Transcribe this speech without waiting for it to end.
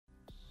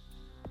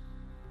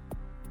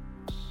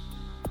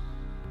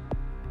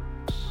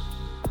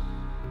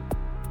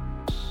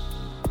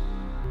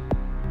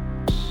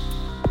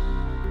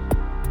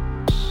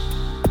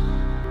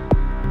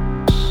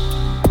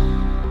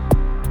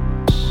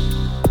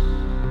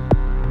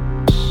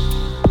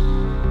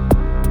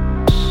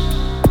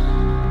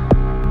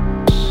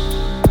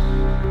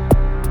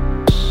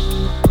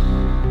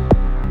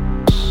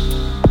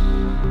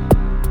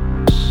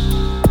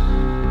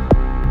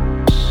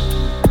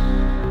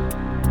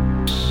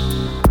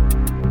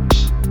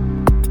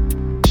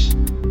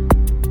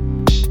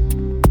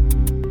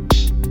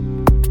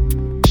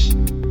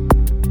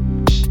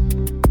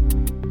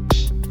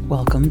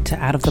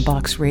to Out of the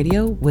Box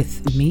Radio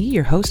with me,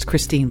 your host,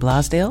 Christine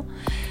Blasdale.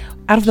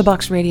 Out of the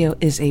Box Radio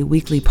is a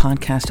weekly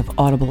podcast of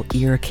audible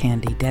ear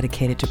candy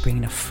dedicated to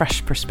bringing a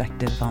fresh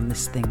perspective on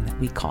this thing that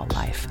we call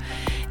life.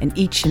 And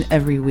each and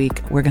every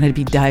week, we're going to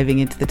be diving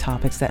into the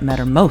topics that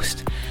matter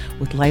most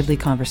with lively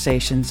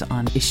conversations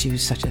on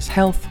issues such as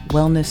health,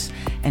 wellness,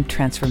 and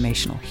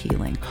transformational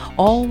healing,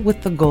 all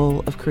with the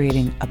goal of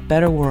creating a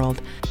better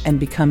world and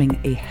becoming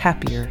a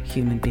happier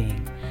human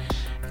being.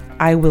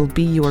 I will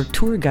be your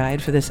tour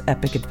guide for this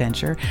epic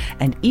adventure,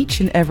 and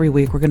each and every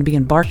week we're going to be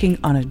embarking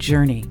on a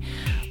journey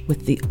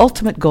with the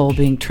ultimate goal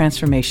being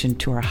transformation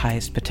to our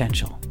highest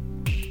potential.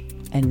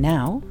 And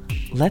now,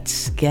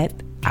 let's get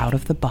out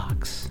of the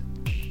box.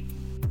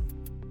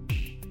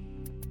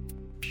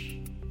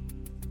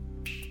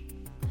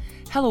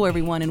 Hello,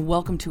 everyone, and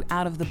welcome to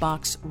Out of the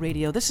Box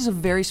Radio. This is a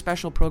very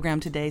special program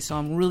today, so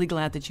I'm really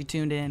glad that you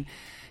tuned in.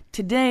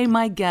 Today,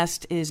 my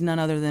guest is none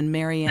other than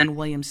Marianne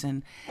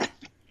Williamson.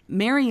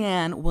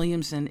 Marianne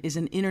Williamson is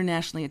an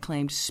internationally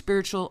acclaimed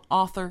spiritual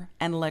author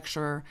and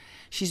lecturer.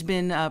 She's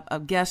been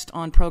a guest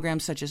on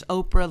programs such as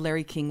Oprah,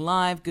 Larry King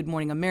Live, Good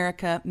Morning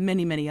America,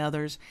 many, many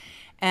others.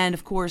 And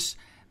of course,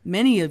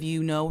 many of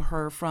you know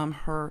her from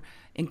her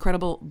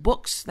incredible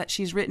books that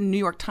she's written, New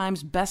York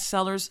Times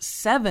bestsellers.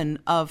 7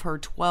 of her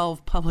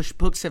 12 published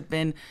books have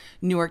been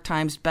New York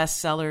Times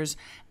bestsellers,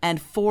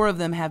 and 4 of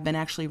them have been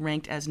actually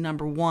ranked as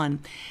number 1.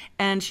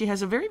 And she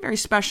has a very, very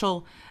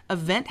special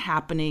event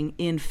happening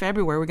in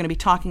February. We're going to be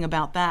talking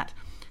about that,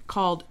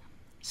 called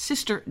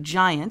Sister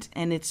Giant,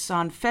 and it's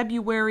on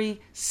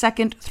February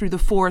 2nd through the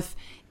 4th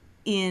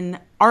in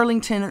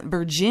Arlington,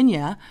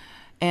 Virginia.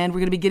 And we're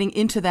going to be getting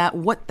into that,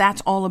 what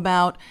that's all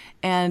about,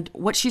 and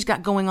what she's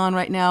got going on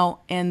right now.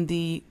 And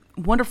the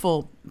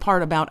wonderful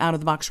part about Out of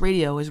the Box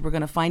Radio is we're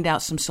going to find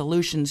out some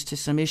solutions to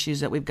some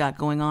issues that we've got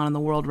going on in the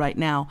world right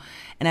now.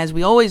 And as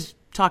we always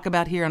talk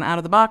about here on Out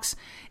of the Box,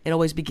 it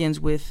always begins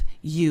with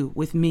you,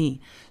 with me.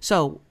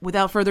 So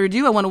without further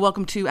ado, I want to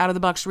welcome to Out of the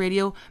Box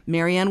Radio,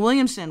 Marianne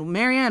Williamson.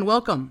 Marianne,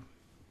 welcome.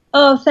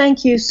 Oh,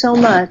 thank you so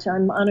much.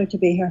 I'm honored to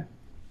be here.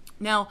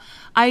 Now,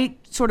 I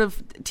sort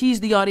of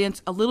teased the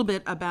audience a little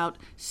bit about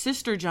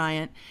Sister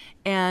Giant,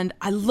 and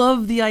I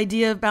love the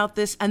idea about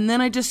this. And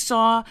then I just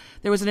saw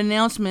there was an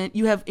announcement.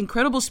 You have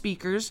incredible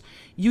speakers.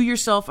 You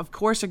yourself, of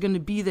course, are going to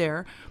be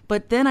there.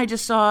 But then I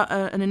just saw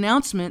an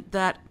announcement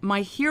that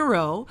my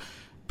hero,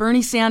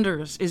 Bernie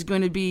Sanders, is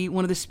going to be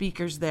one of the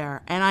speakers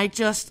there. And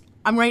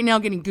I'm right now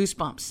getting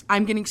goosebumps.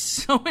 I'm getting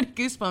so many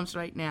goosebumps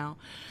right now.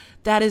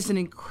 That is an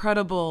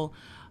incredible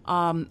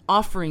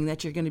offering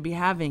that you're going to be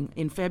having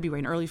in February,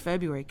 in early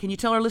February. Can you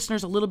tell our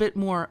listeners a little bit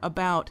more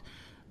about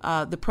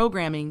the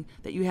programming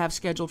that you have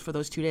scheduled for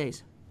those 2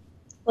 days?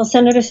 Well,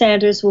 Senator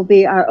Sanders will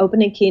be our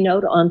opening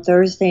keynote on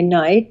Thursday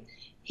night.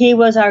 He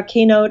was our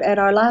keynote at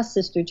our last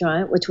Sister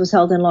Giant, which was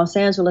held in Los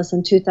Angeles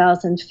in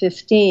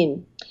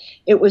 2015.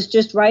 It was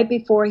just right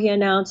before he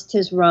announced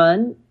his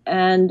run.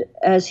 And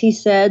as he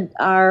said,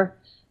 our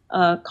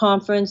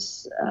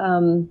conference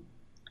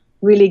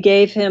really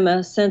gave him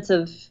a sense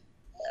of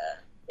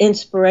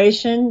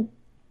inspiration.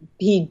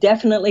 He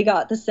definitely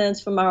got the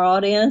sense from our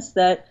audience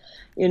that,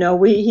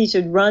 he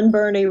should run,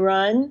 Bernie,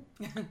 run.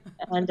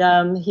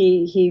 And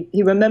he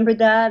remembered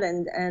that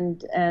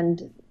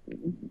and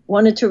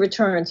wanted to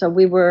return. So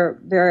we were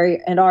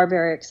are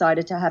very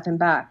excited to have him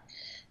back.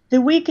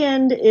 The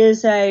weekend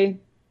is an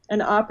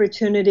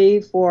opportunity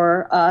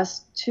for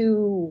us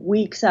 2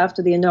 weeks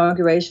after the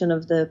inauguration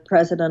of the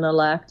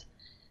president-elect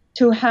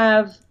to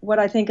have what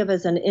I think of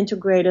as an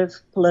integrative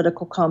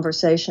political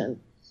conversation.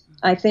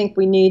 I think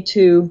we need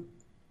to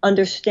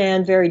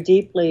understand very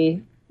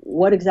deeply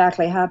what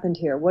exactly happened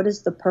here. What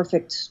is the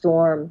perfect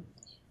storm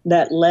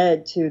that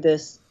led to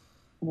this,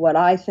 what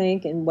I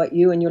think and what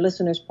you and your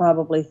listeners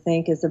probably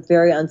think is a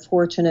very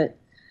unfortunate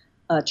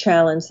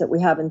challenge that we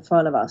have in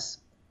front of us,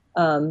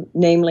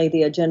 namely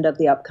the agenda of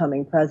the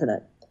upcoming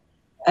president.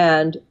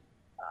 And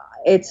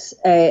it's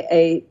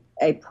a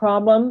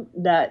problem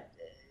that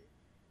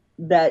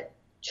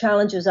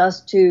challenges us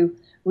to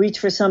reach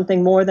for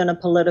something more than a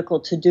political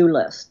to-do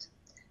list.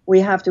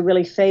 We have to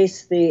really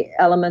face the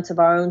elements of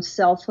our own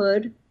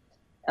selfhood,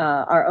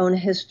 our own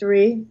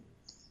history,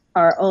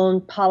 our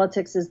own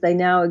politics as they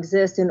now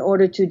exist in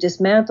order to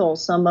dismantle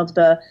some of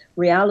the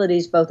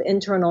realities, both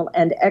internal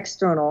and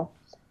external,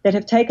 that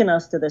have taken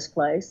us to this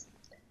place,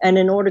 and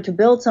in order to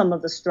build some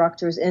of the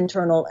structures,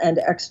 internal and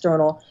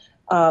external,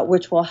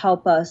 which will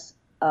help us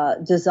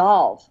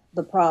dissolve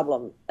the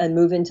problem and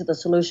move into the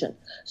solution.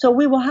 So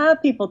we will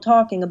have people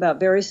talking about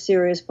very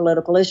serious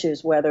political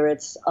issues, whether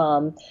it's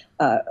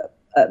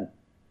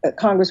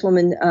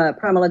Congresswoman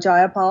Pramila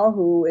Jayapal,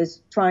 who is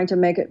trying to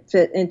make it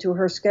fit into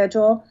her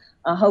schedule.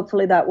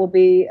 Hopefully that will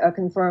be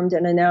confirmed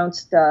and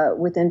announced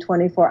within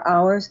 24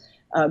 hours.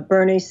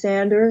 Bernie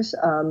Sanders,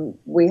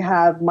 we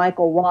have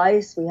Michael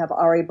Weiss, we have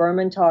Ari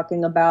Berman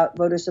talking about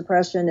voter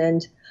suppression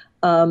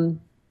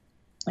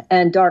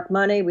and dark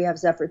money. We have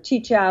Zephyr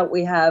Teachout.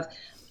 We have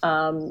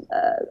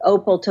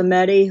Opal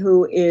Tometi,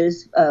 who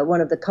is one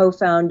of the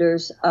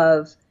co-founders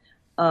of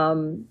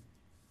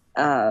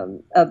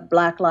of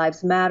Black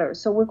Lives Matter.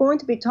 So we're going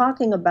to be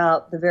talking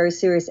about the very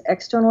serious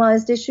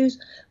externalized issues,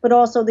 but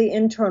also the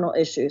internal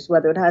issues,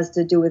 whether it has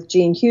to do with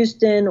Jean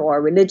Houston or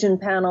a religion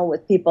panel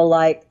with people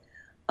like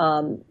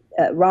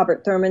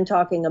Robert Thurman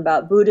talking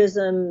about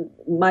Buddhism,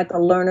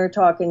 Michael Lerner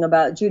talking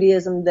about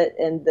Judaism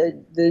and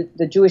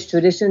the Jewish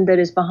tradition that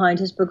is behind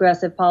his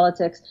progressive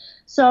politics.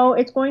 So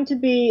it's going to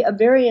be a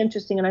very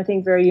interesting and I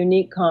think very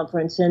unique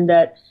conference in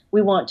that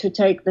we want to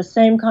take the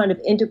same kind of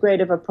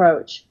integrative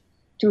approach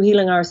to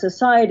healing our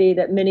society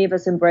that many of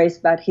us embrace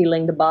about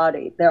healing the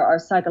body. There are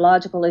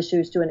psychological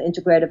issues to an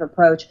integrative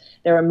approach.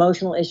 There are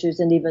emotional issues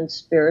and even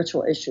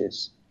spiritual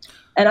issues.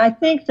 And I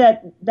think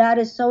that that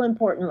is so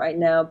important right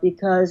now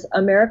because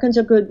Americans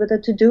are good with a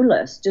to-do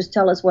list. Just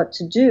tell us what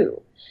to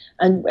do,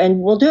 and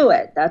we'll do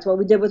it. That's what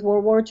we did with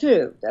World War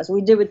II. That's what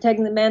we did with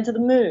taking the man to the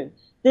moon.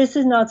 This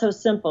is not so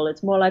simple.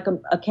 It's more like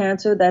a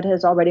cancer that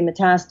has already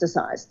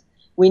metastasized.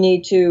 We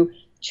need to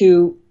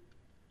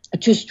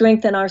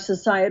strengthen our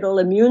societal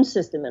immune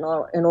system in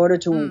order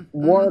to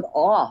ward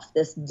off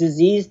this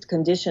diseased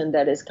condition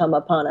that has come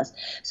upon us.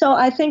 So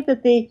I think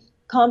that the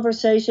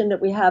conversation that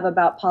we have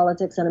about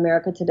politics in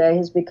America today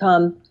has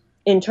become,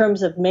 in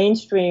terms of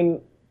mainstream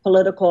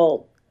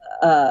political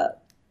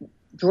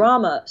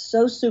drama,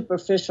 so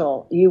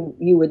superficial. You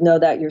would know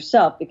that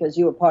yourself because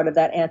you were part of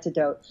that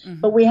antidote.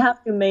 Mm-hmm. But we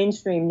have to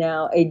mainstream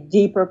now a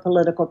deeper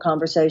political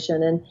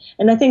conversation.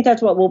 And I think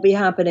that's what will be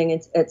happening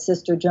at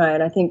Sister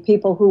Giant. I think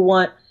people who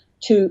want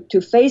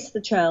to face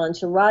the challenge,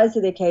 to rise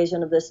to the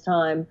occasion of this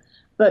time,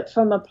 but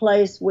from a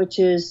place which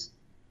is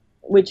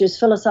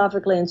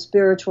philosophically and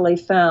spiritually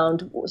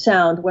sound.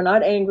 We're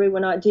not angry, we're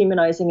not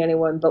demonizing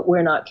anyone, but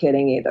we're not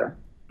kidding either.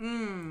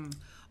 Oh,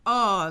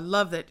 I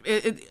love that.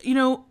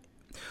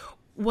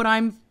 What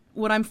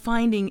I'm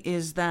finding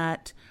is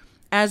that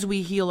as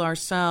we heal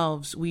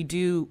ourselves, we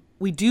do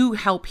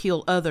help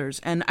heal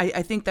others, and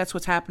I think that's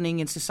what's happening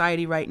in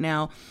society right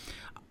now.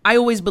 I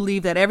always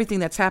believe that everything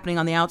that's happening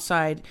on the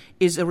outside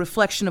is a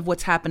reflection of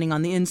what's happening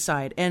on the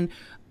inside. And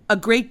a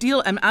great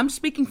deal, and I'm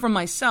speaking for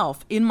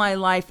myself, in my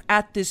life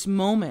at this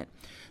moment,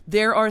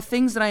 there are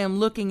things that I am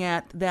looking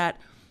at that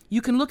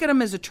you can look at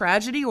them as a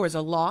tragedy or as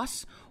a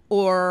loss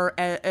or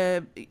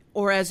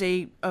as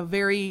a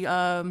very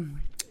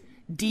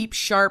deep,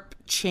 sharp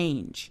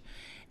change.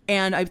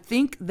 And I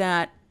think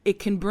that it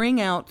can bring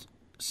out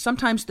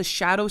sometimes the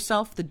shadow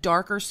self, the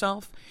darker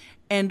self.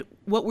 And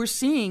what we're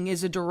seeing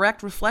is a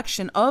direct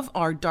reflection of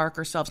our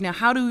darker selves. Now,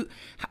 how do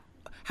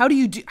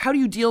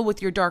you deal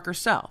with your darker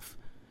self?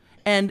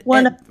 And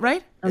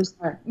right? I'm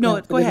sorry.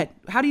 No, go ahead.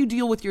 How do you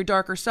deal with your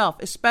darker self,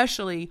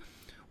 especially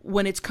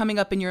when it's coming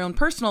up in your own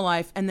personal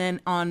life, and then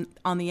on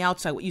the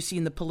outside, what you see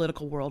in the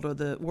political world or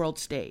the world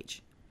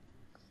stage?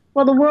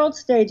 Well, the world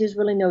stage is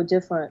really no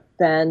different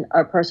than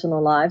our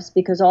personal lives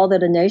because all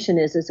that a nation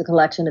is a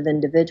collection of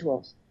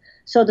individuals.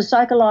 So the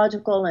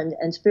psychological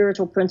and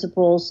spiritual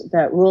principles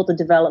that rule the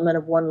development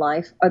of one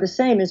life are the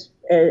same as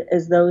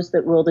those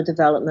that rule the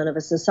development of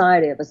a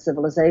society, of a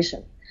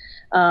civilization.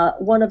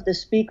 One of the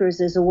speakers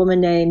is a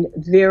woman named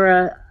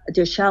Vera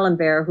de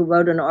Schallenberg, who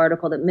wrote an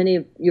article that many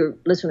of your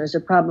listeners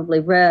have probably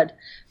read,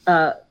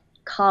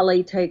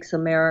 Kali Takes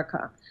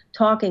America,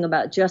 talking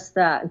about just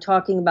that and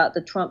talking about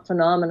the Trump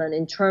phenomenon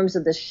in terms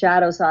of the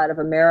shadow side of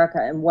America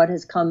and what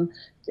has come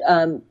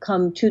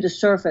to the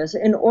surface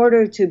in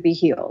order to be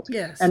healed.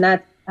 Yes. And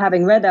that,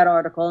 having read that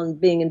article and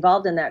being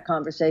involved in that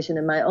conversation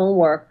in my own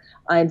work,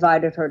 I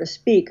invited her to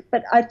speak.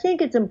 But I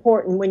think it's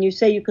important when you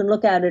say you can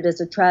look at it as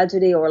a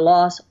tragedy or a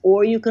loss,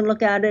 or you can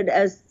look at it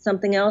as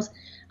something else.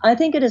 I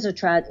think it is a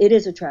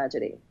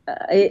tragedy.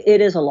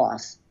 It is a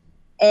loss,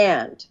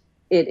 and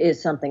it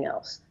is something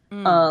else.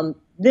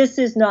 This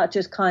is not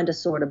just kind of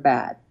sort of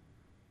bad.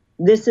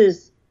 This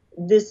is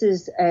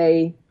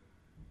a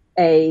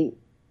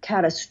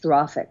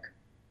catastrophic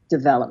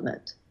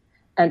development,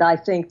 and I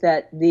think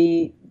that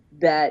the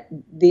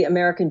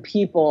American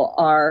people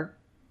are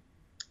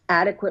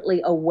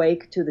adequately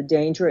awake to the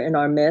danger in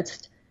our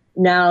midst.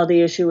 Now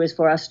the issue is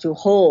for us to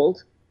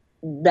hold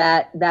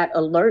that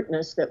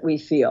alertness that we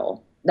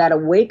feel, that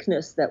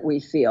awakeness that we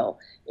feel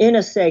in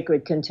a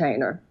sacred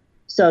container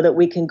so that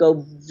we can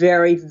go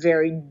very,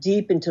 very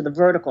deep into the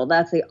vertical.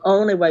 That's the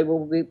only way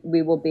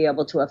we will be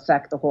able to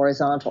affect the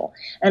horizontal.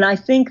 And I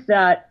think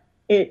that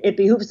it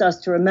behooves us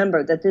to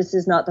remember that this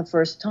is not the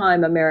first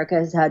time America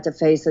has had to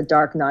face a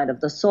dark night of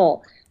the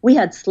soul. We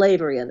had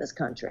slavery in this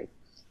country.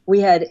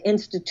 We had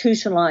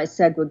institutionalized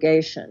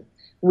segregation.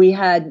 We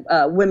had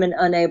women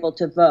unable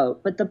to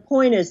vote. But the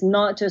point is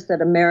not just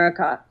that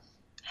America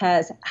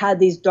has had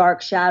these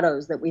dark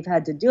shadows that we've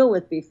had to deal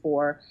with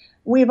before.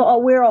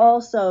 We're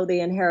also the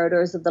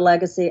inheritors of the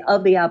legacy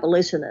of the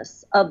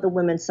abolitionists, of the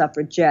women's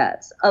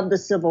suffragettes, of the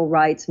civil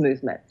rights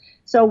movement.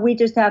 So we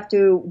just have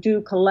to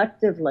do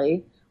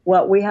collectively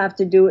what we have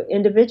to do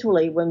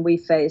individually when we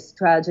face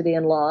tragedy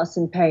and loss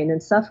and pain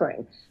and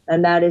suffering.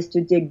 And that is to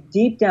dig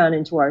deep down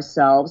into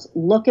ourselves,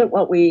 look at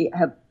what we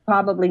have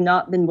probably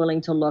not been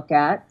willing to look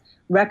at,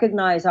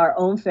 recognize our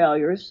own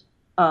failures,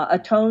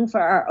 atone for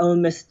our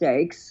own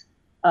mistakes,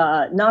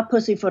 not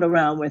pussyfoot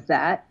around with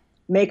that,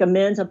 make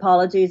amends,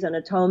 apologies, and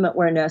atonement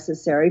where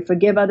necessary,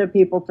 forgive other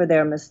people for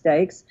their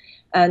mistakes,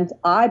 and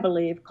I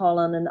believe call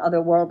on an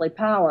otherworldly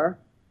power,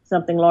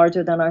 something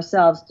larger than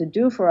ourselves, to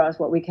do for us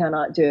what we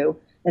cannot do,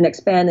 and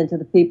expand into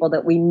the people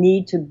that we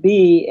need to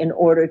be in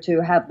order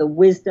to have the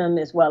wisdom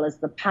as well as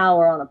the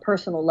power on a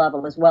personal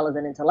level, as well as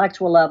an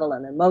intellectual level,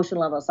 an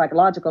emotional level, a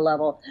psychological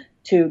level,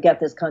 to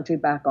get this country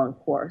back on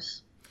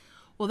course.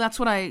 Well, that's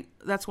why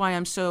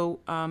I'm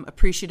so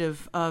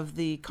appreciative of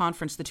the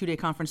conference, the 2-day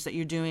conference that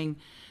you're doing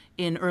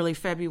in early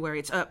February.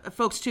 It's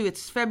folks too.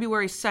 It's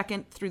February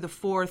 2nd through the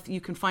 4th.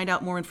 You can find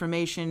out more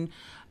information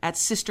at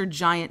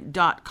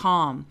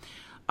sistergiant.com.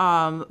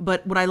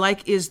 But what I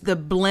like is the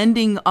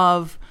blending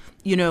of,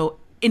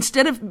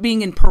 instead of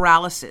being in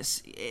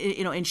paralysis,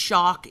 in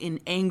shock, in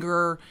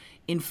anger,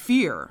 in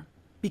fear,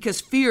 because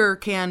fear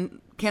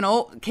can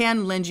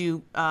lend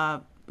you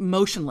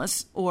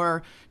motionless,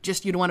 or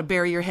just you don't want to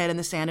bury your head in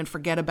the sand and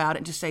forget about it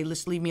and just say,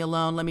 let's leave me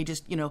alone. Let me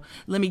just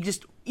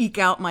eke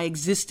out my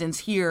existence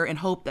here and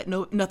hope that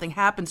nothing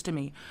happens to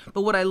me.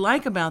 But what I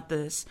like about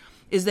this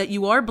is that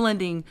you are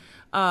blending,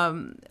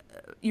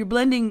 you're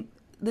blending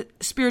the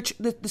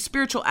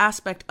spiritual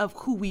aspect of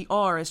who we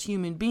are as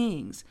human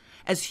beings,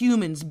 as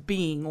humans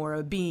being, or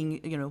a being,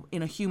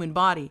 in a human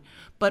body,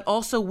 but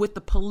also with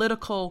the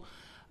political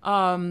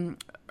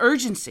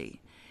urgency.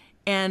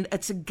 And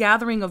it's a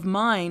gathering of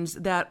minds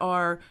that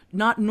are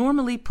not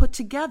normally put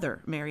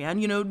together, Marianne.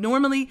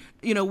 Normally,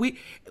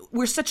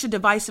 we're such a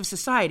divisive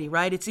society,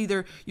 right?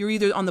 You're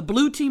either on the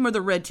blue team or the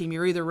red team.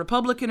 You're either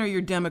Republican or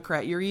you're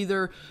Democrat. You're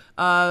either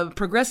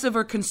progressive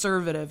or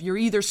conservative. You're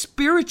either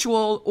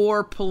spiritual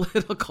or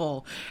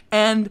political.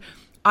 And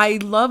I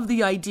love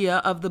the idea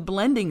of the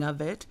blending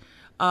of it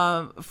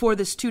for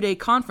this 2-day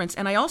conference.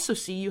 And I also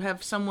see you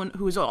have someone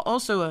who is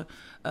also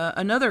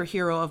another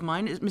hero of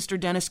mine, is Mr.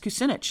 Dennis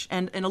Kucinich,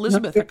 and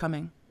Elizabeth are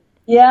coming.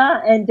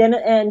 Yeah, and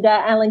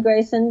Alan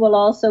Grayson will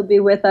also be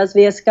with us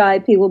via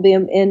Skype. He will be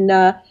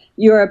in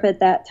Europe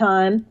at that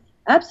time.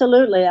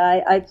 Absolutely.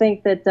 I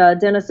think that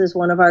Dennis is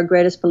one of our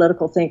greatest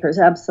political thinkers.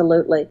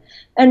 Absolutely.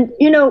 And,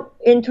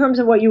 in terms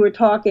of what you were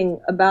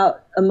talking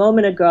about a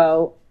moment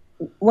ago,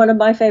 one of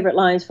my favorite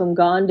lines from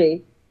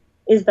Gandhi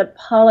is that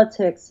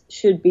politics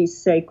should be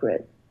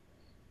sacred.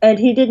 And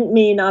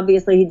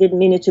obviously he didn't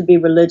mean it should be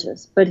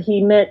religious, but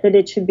he meant that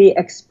it should be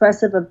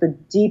expressive of the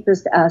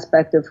deepest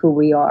aspect of who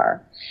we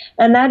are.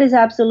 And that is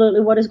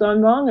absolutely what has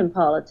gone wrong in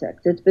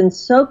politics. It's been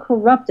so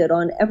corrupted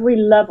on every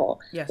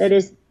level. Yes. That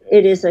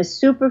it is a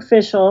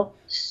superficial,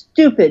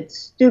 stupid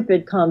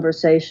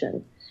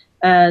conversation.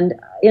 And,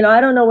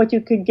 I don't know what you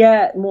could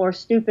get more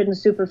stupid and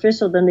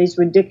superficial than these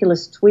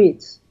ridiculous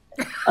tweets.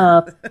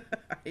 And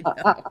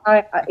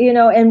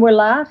we're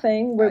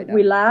laughing.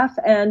 We laugh,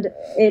 and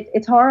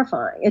it's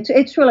horrifying.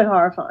 It's really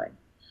horrifying,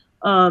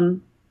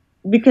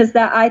 because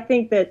I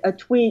think that a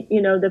tweet,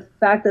 the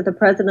fact that the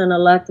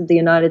president-elect of the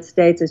United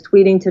States is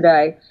tweeting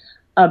today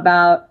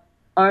about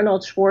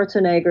Arnold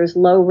Schwarzenegger's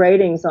low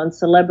ratings on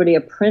Celebrity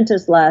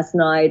Apprentice last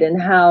night, and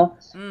how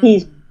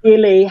he's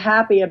really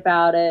happy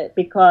about it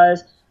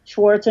because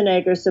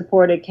Schwarzenegger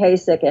supported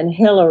Kasich and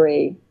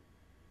Hillary.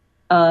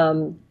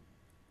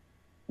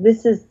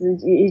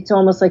 It's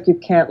almost like you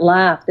can't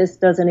laugh. This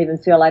doesn't even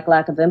feel like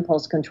lack of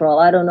impulse control.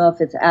 I don't know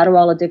if it's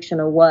Adderall addiction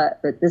or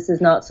what, but this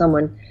is not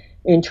someone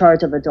in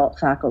charge of adult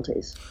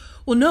faculties.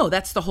 Well, no,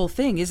 that's the whole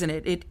thing, isn't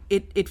it?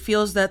 It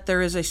feels that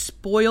there is a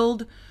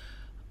spoiled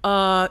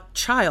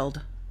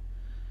child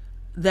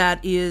that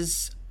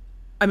is,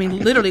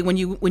 literally, when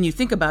you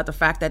think about the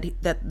fact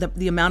that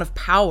the amount of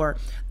power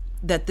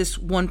that this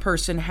one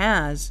person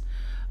has,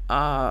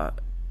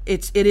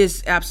 it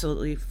is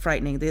absolutely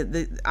frightening.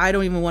 I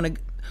don't even want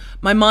to.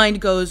 My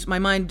mind goes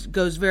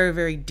very,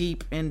 very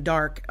deep and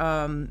dark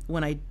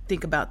when I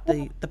think about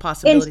the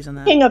possibilities on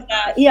that. Speaking of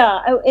that, yeah,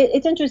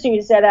 it's interesting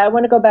you said that. I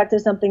want to go back to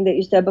something that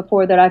you said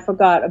before that I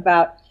forgot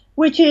about,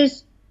 which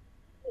is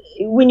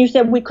when you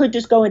said we could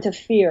just go into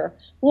fear.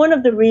 One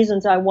of the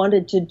reasons I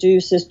wanted to do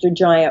Sister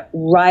Giant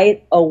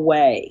right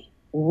away,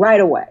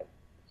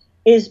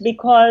 is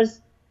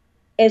because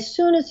as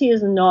soon as he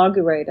is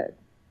inaugurated,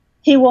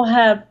 he will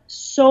have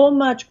so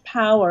much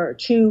power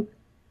to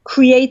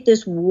create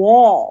this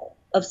wall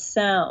of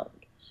sound.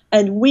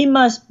 And we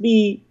must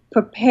be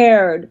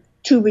prepared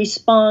to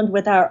respond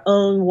with our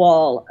own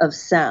wall of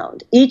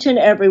sound. Each and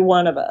every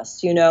one of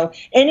us,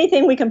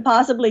 anything we can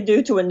possibly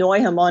do to annoy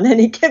him on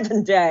any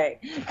given day,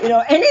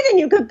 anything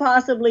you could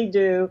possibly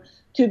do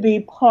to be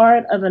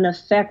part of an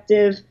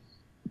effective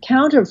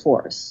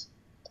counterforce,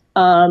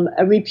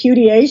 a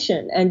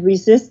repudiation and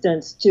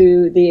resistance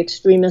to the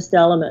extremist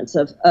elements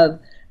of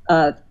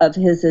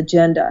his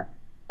agenda.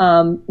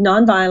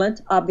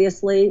 Nonviolent,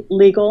 obviously,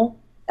 legal,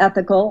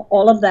 ethical,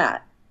 all of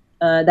that.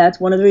 That's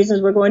one of the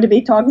reasons we're going to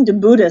be talking to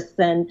Buddhists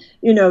and,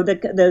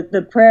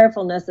 the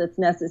prayerfulness that's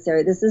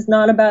necessary. This is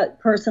not about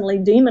personally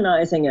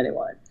demonizing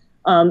anyone.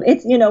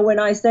 It's, when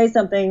I say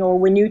something, or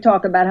when you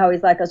talk about how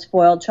he's like a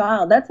spoiled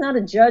child, that's not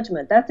a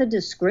judgment. That's a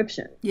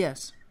description.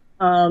 Yes.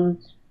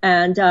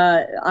 And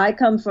I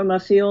come from a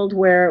field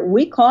where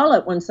we call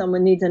it when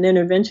someone needs an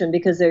intervention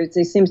because there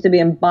seems to be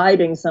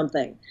imbibing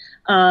something.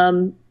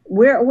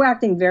 We're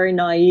acting very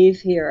naive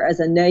here as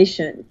a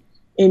nation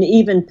in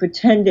even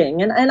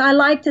pretending. And I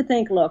like to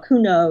think, look,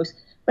 who knows?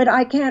 But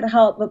I can't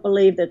help but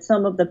believe that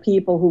some of the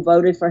people who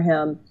voted for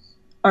him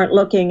aren't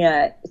looking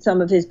at some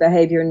of his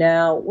behavior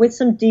now with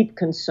some deep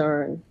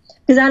concern.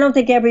 Because I don't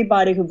think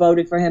everybody who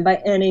voted for him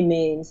by any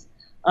means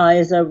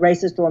is a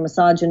racist or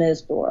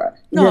misogynist or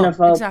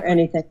xenophobe or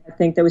anything. I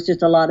think there was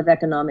just a lot of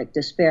economic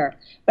despair.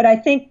 But I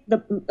think the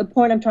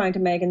point I'm trying to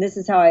make, and this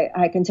is how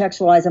I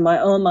contextualize in my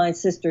own mind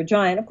Sister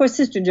Giant. Of course,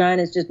 Sister Giant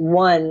is just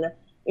one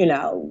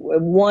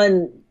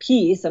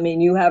piece. I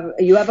mean, you have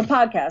a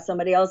podcast,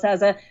 somebody else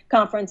has a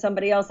conference,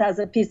 somebody else has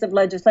a piece of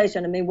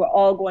legislation. I mean, we're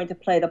all going to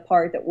play the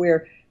part that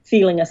we're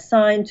feeling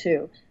assigned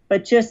to,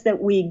 but just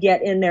that we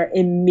get in there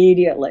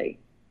immediately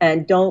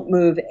and don't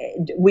move.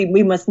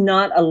 We must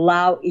not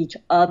allow each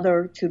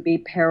other to be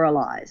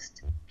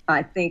paralyzed.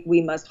 I think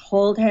we must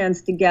hold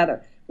hands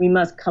together. We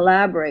must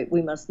collaborate.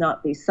 We must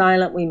not be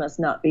silent. We must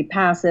not be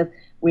passive.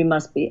 We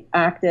must be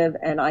active.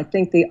 And I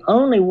think the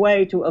only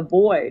way to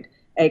avoid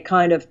a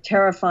kind of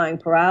terrifying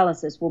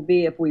paralysis will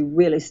be if we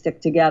really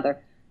stick together.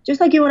 Just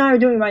like you and I are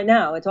doing right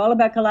now. It's all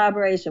about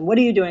collaboration. What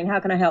are you doing? How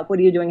can I help? What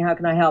are you doing? How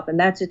can I help? And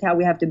that's just how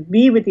we have to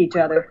be with each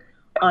other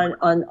on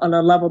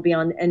a level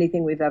beyond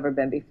anything we've ever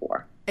been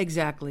before.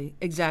 Exactly.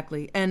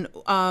 And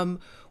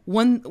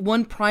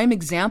one prime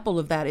example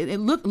of that,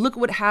 look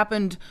what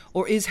happened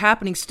or is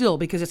happening still,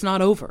 because it's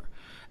not over,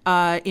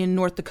 in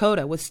North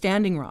Dakota with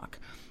Standing Rock.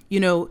 You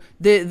know,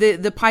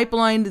 the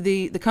pipeline,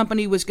 the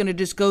company was going to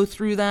just go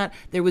through that.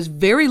 There was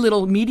very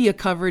little media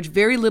coverage,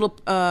 very little,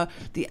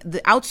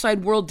 the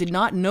outside world did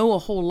not know a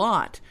whole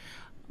lot,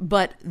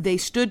 but they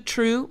stood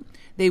true.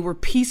 They were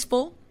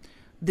peaceful.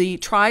 The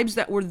tribes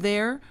that were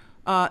there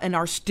and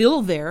are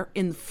still there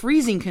in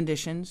freezing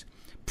conditions,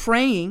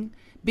 praying,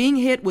 being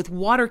hit with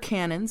water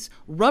cannons,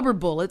 rubber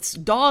bullets,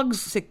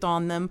 dogs sicked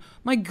on them.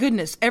 My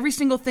goodness, every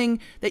single thing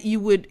that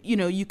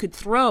you could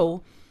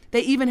throw.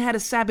 They even had a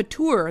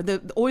saboteur.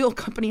 The oil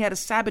company had a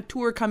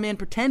saboteur come in,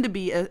 pretend to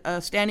be a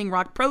Standing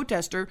Rock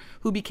protester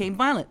who became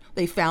violent.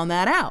 They found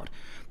that out.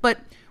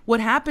 But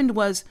what happened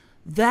was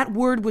that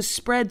word was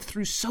spread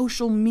through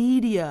social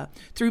media,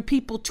 through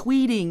people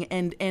tweeting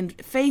and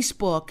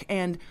Facebook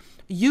and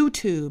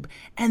YouTube.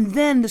 And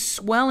then the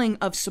swelling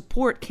of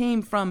support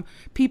came from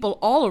people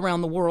all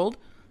around the world.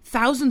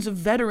 Thousands of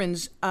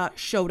veterans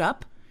showed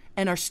up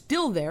and are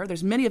still there.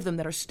 There's many of them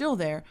that are still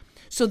there.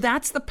 So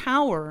that's the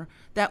power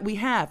that we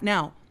have.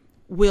 Now,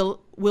 will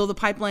the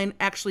pipeline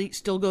actually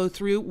still go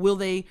through? Will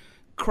they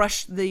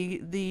crush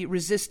the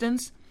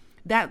resistance?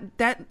 That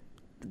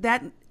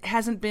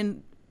hasn't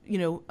been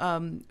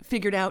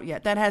figured out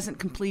yet. That hasn't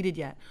completed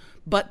yet.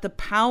 But the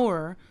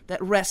power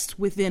that rests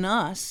within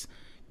us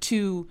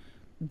to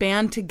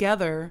band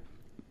together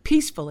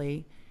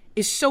peacefully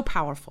is so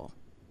powerful.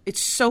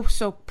 It's so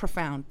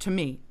profound to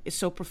me. It's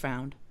so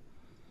profound.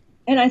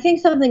 And I think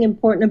something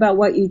important about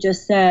what you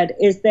just said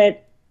is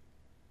that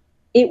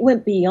it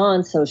went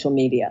beyond social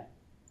media.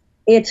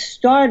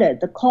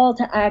 The call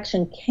to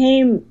action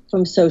came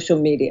from social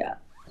media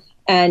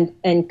and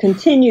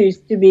continues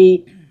to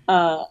be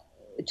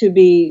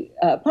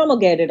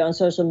promulgated on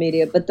social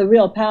media. But the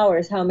real power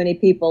is how many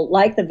people,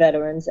 like the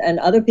veterans and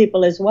other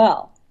people as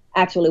well,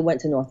 actually went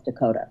to North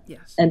Dakota.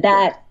 Yes. And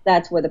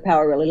that's where the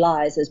power really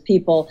lies, is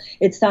people.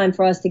 It's time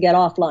for us to get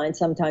offline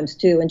sometimes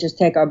too and just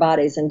take our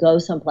bodies and go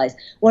someplace.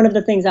 One of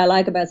the things I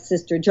like about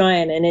Sister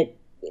Giant, and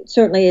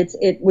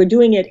we're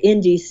doing it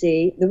in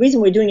DC. The reason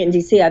we're doing it in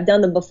DC, I've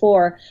done them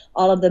before.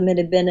 All of them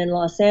had been in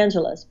Los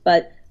Angeles,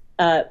 but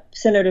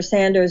Senator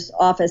Sanders'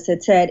 office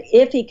had said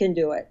if he can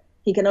do it,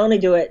 he can only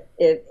do it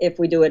if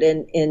we do it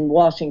in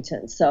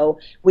Washington. So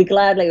we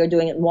gladly are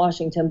doing it in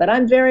Washington. But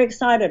I'm very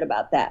excited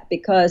about that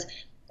because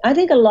I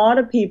think a lot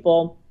of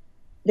people,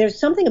 there's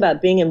something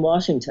about being in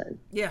Washington.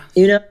 Yeah.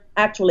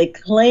 Actually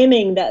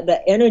claiming the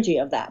energy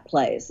of that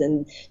place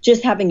and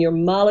just having your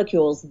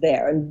molecules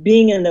there and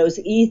being in those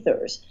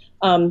ethers.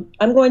 I'm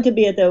going to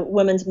be at the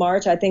Women's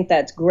March. I think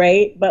that's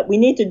great, but we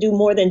need to do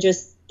more than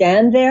just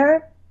stand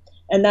there.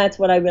 And that's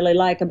what I really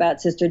like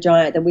about Sister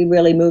Giant, that we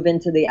really move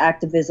into the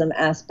activism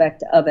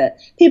aspect of it.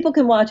 People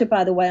can watch it,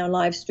 by the way, on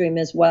live stream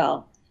as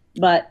well.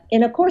 But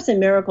in A Course in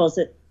Miracles,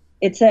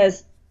 it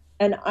says,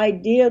 an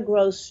idea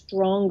grows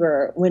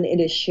stronger when it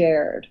is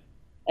shared.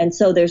 And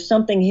so there's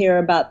something here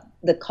about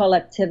the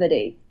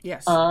collectivity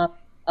yes. of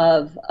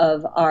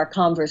our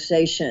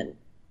conversation,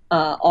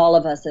 all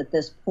of us at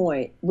this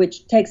point,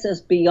 which takes us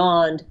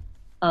beyond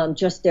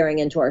just staring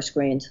into our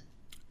screens.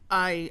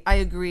 I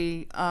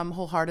agree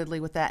wholeheartedly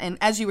with that. And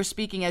as you were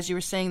speaking, as you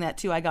were saying that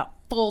too, I got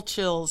full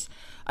chills.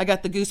 I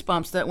got the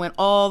goosebumps that went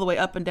all the way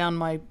up and down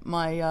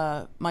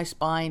my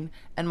spine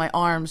and my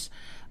arms.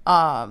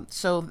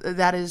 So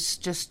that is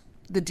just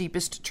the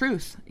deepest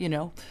truth,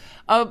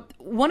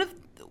 One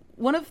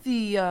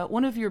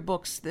of your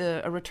books,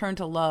 A Return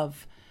to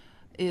Love,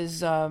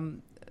 is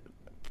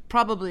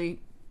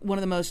probably one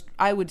of the most,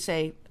 I would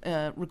say,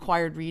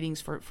 required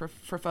readings for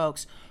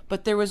folks.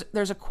 But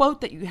there's a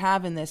quote that you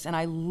have in this, and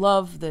I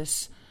love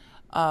this,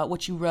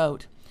 what you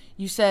wrote.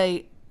 You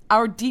say,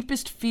 "Our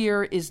deepest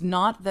fear is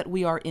not that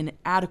we are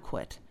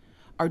inadequate.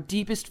 Our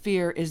deepest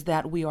fear is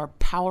that we are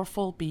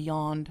powerful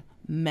beyond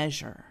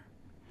measure."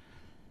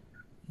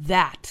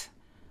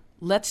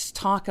 Let's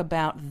talk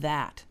about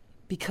that,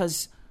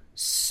 because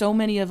so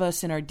many of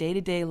us in our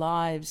day-to-day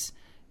lives,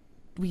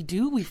 we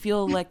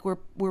feel like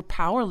we're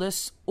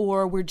powerless,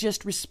 or we're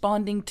just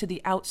responding to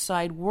the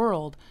outside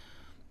world.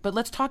 But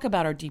let's talk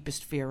about our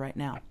deepest fear right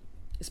now,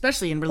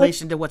 especially in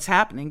relation to what's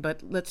happening,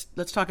 but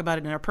let's talk about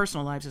it in our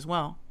personal lives as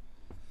well.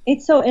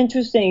 It's so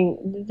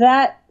interesting,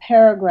 that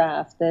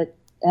paragraph that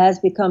has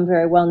become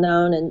very well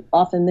known and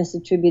often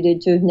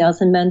misattributed to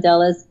Nelson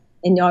Mandela's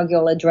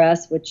inaugural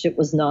address, which it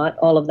was not,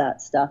 all of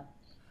that stuff.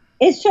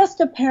 It's just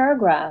a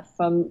paragraph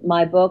from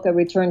my book, A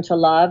Return to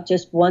Love,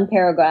 just one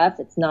paragraph.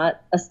 It's not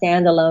a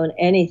standalone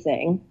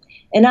anything.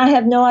 And I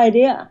have no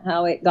idea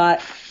how it got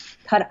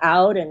cut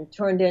out and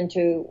turned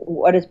into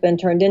what it's been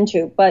turned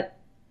into. But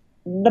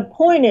the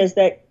point is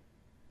that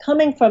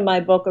coming from my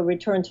book, A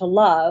Return to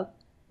Love,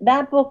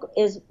 that book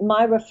is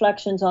my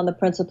reflections on the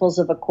principles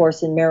of A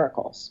Course in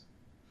Miracles.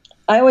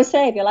 I always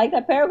say, if you like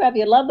that paragraph,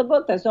 you love the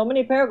book. There's so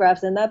many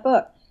paragraphs in that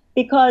book.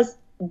 Because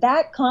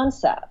that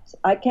concept,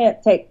 I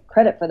can't take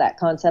credit for that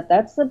concept.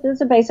 That's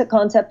the basic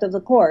concept of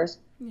the Course,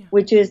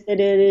 which is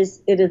that it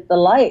is the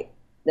light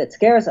that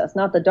scares us,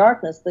 not the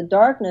darkness. The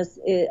darkness,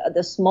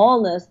 the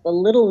smallness, the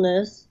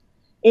littleness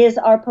is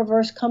our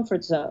perverse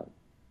comfort zone.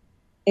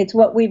 It's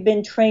what we've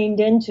been trained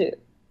into.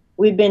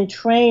 We've been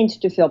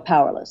trained to feel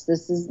powerless.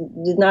 This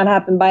did not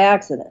happen by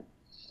accident.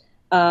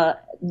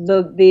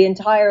 The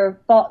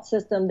entire thought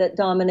system that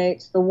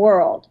dominates the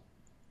world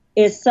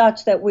is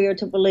such that we are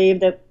to believe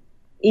that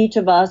each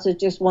of us is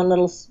just one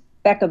little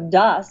speck of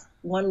dust,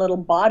 one little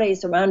body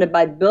surrounded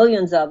by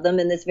billions of them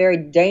in this very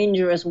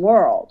dangerous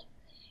world.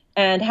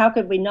 And how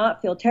could we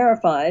not feel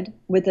terrified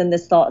within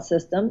this thought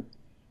system?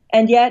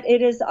 And yet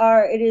it is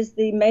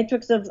the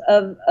matrix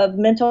of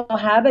mental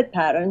habit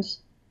patterns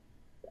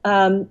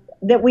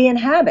that we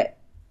inhabit.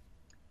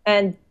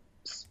 And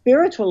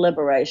spiritual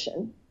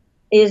liberation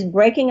is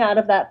breaking out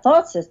of that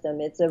thought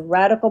system. It's a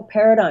radical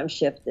paradigm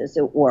shift, as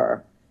it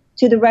were,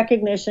 to the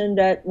recognition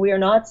that we are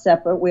not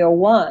separate, we are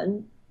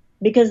one,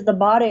 because the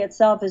body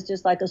itself is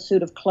just like a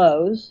suit of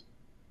clothes,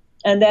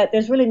 and that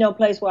there's really no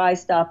place where I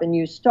stop and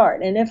you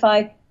start. And if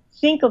I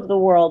think of the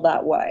world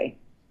that way,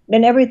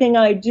 then everything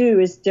I do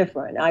is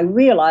different. I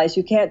realize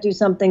you can't do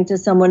something to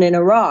someone in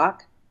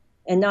Iraq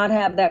and not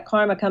have that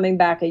karma coming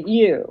back at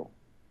you.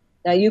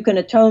 Now, you can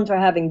atone for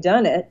having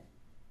done it,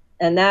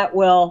 and that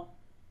will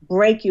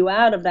break you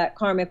out of that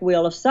karmic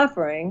wheel of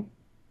suffering.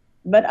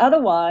 But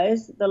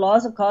otherwise, the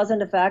laws of cause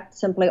and effect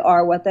simply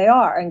are what they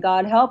are. And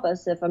God help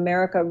us if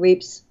America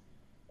reaps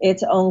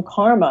its own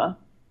karma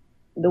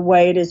the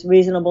way it is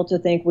reasonable to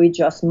think we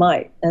just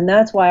might. And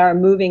that's why our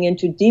moving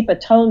into deep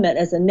atonement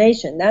as a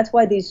nation, that's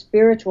why these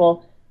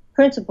spiritual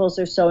principles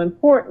are so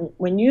important.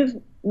 When you've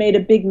made a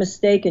big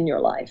mistake in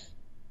your life,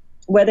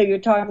 whether you're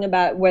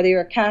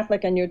a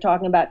Catholic and you're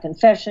talking about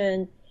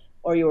confession,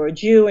 or you're a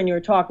Jew and you're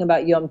talking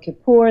about Yom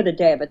Kippur, the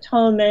Day of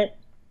Atonement,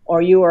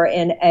 or you are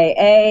in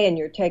AA and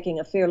you're taking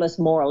a fearless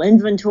moral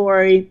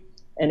inventory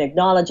and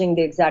acknowledging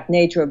the exact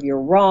nature of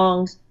your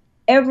wrongs,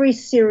 every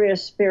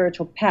serious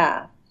spiritual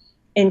path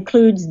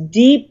includes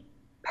deep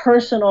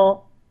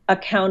personal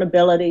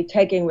accountability,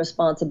 taking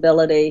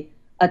responsibility,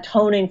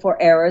 atoning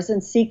for errors,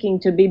 and seeking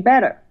to be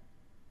better.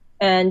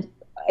 And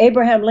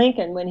Abraham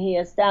Lincoln, when he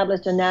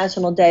established a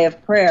National Day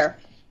of Prayer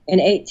in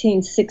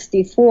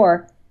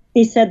 1864,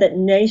 he said that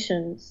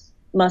nations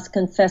must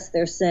confess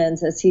their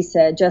sins, as he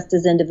said, just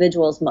as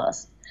individuals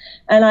must.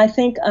 And I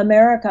think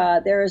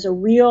America, there's a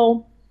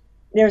real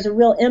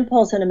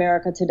impulse in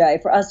America today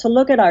for us to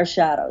look at our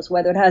shadows,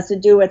 whether it has to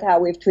do with how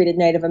we've treated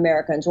Native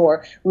Americans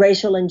or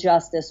racial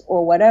injustice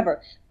or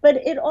whatever. But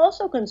it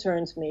also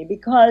concerns me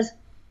because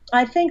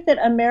I think that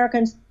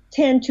Americans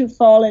tend to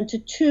fall into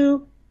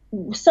two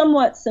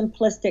somewhat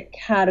simplistic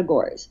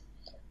categories.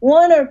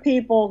 One are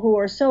people who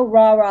are so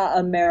rah-rah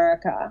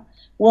America,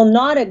 will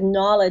not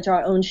acknowledge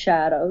our own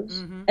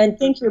shadows and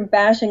think you're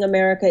bashing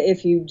America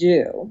if you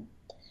do.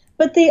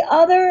 But the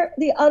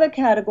other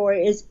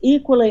category is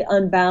equally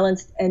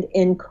unbalanced and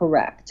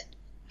incorrect.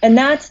 And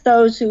that's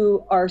those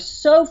who are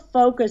so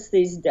focused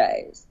these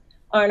days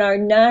on our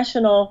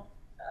national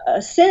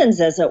sins,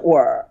 as it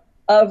were,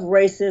 of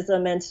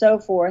racism and so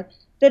forth,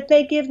 that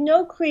they give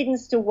no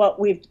credence to what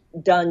we've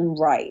done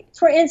right.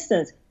 For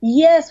instance,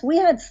 yes, we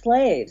had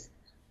slaves,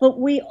 but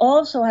we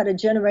also had a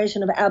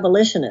generation of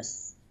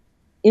abolitionists.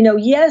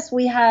 Yes,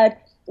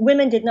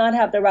 women did not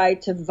have the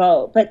right to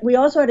vote, but we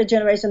also had a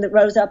generation that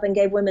rose up and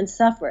gave women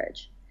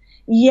suffrage.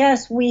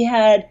 Yes, we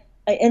had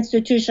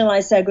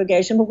institutionalized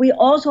segregation, but we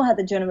also had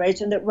the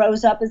generation that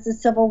rose up as the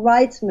civil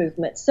rights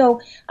movement. So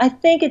I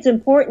think it's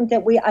important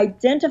that we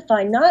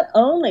identify not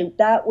only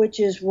that which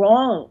is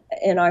wrong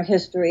in our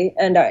history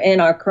and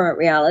in our current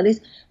realities,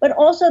 but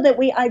also that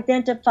we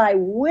identify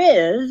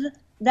with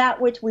that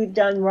which we've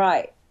done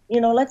right.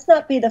 Let's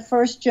not be the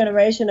first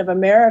generation of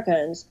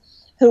Americans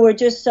who are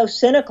just so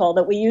cynical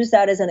that we use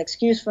that as an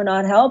excuse for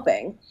not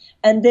helping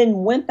and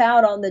then wimp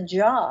out on the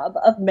job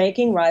of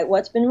making right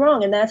what's been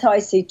wrong. And that's how I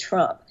see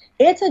Trump.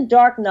 It's a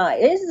dark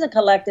night. This is a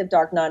collective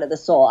dark night of the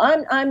soul.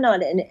 I'm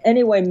not in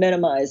any way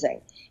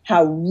minimizing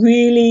how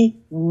really,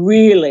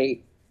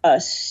 really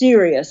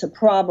serious a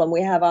problem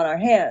we have on our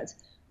hands.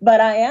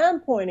 But I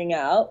am pointing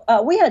out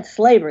we had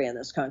slavery in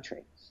this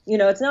country.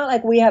 It's not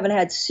like we haven't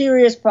had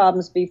serious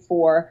problems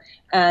before,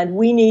 and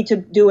we need to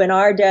do in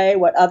our day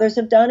what others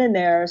have done in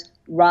theirs,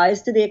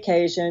 rise to the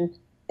occasion,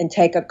 and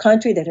take a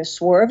country that has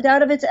swerved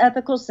out of its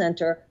ethical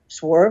center,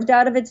 swerved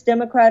out of its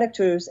democratic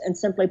truths, and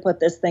simply put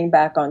this thing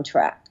back on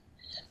track.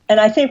 And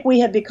I think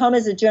we have become,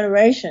 as a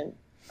generation,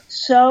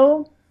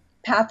 so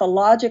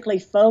pathologically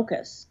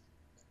focused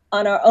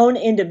on our own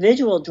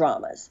individual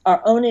dramas,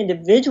 our own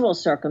individual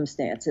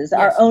circumstances, yes,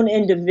 our own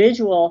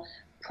individual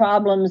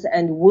problems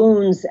and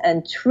wounds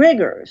and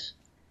triggers,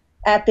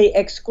 at the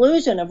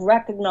exclusion of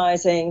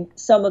recognizing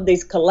some of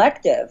these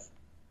collective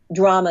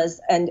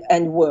dramas and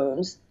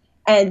wounds.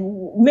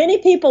 And many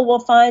people will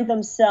find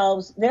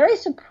themselves very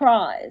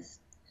surprised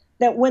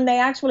that when they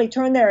actually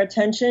turn their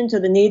attention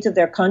to the needs of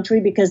their country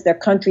because their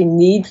country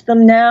needs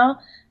them now,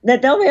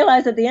 that they'll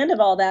realize at the end of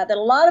all that a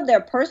lot of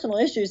their personal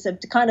issues have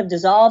kind of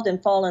dissolved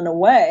and fallen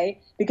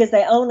away because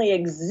they only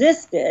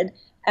existed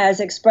as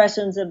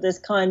expressions of this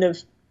kind of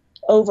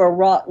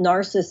overwrought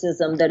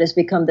narcissism that has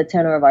become the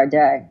tenor of our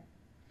day.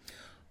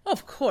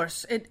 Of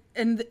course,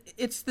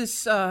 it's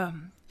this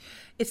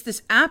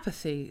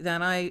apathy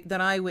that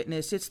I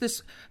witness. It's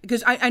this,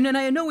 because I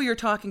know what you're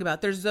talking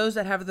about. There's those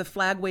that have the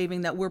flag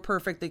waving that we're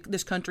perfect, that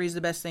this country is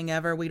the best thing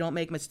ever, we don't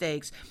make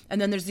mistakes.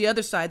 And then there's the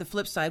other side, the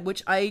flip side,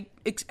 which I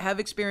have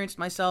experienced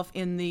myself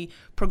in the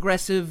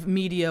progressive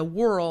media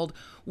world,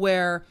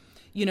 where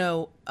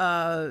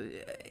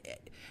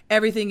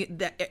everything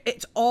that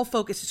it's all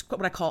focused is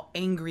what I call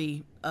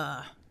angry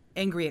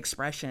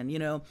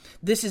expression.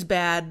 This is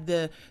bad.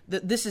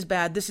 This is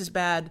bad. This is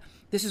bad.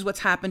 This is what's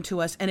happened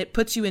to us. And it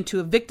puts you into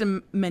a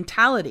victim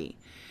mentality.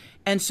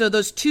 And so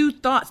those two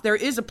thoughts, there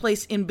is a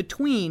place in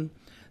between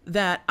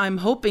that I'm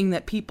hoping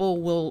that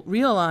people will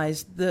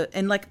realize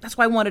that's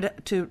why I wanted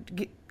to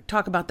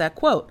talk about that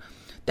quote,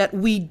 that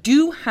we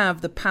do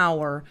have the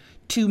power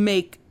to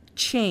make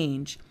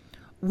change.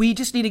 We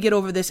just need to get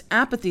over this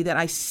apathy that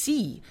I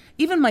see.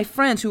 Even my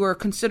friends who are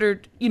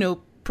considered,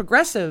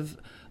 progressive,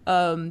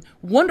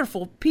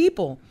 wonderful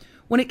people,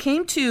 when it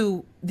came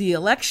to the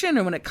election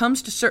or when it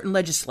comes to certain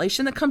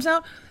legislation that comes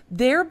out,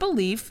 their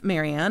belief,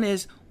 Marianne,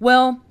 is,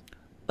 well,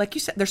 like you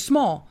said, they're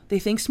small. They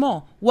think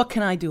small. What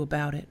can I do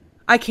about it?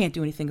 I can't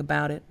do anything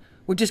about it.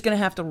 We're just going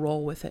to have to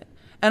roll with it.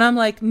 And I'm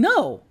like,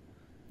 no.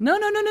 We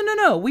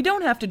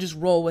don't have to just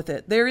roll with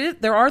it.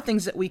 There are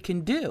things that we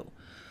can do.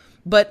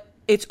 But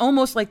it's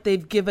almost like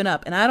they've given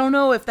up. And I don't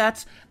know if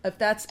that's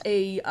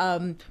a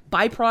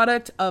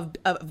byproduct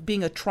of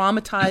being a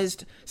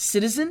traumatized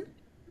citizen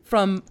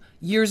from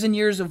years and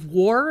years of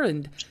war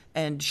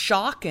and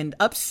shock and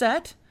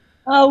upset.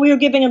 Oh, we are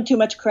giving them too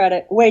much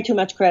credit, way too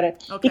much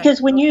credit. Okay.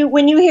 Because when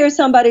you hear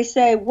somebody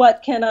say,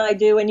 what can I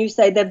do? And you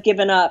say they've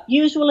given up,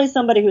 usually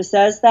somebody who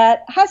says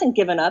that hasn't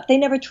given up. They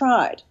never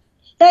tried.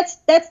 That's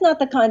not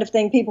the kind of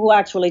thing people who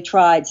actually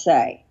tried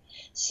say.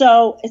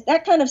 So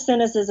that kind of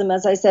cynicism,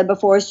 as I said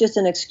before, is just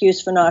an excuse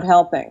for not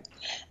helping.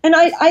 And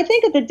I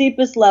think at the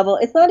deepest level,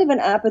 it's not even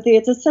apathy.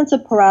 It's a sense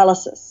of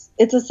paralysis.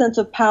 It's a sense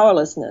of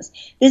powerlessness.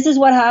 This is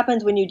what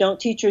happens when you don't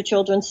teach your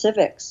children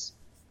civics.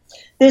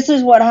 This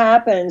is what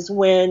happens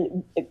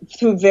when,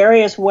 through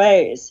various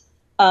ways,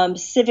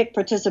 civic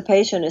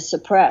participation is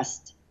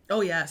suppressed.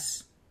 Oh,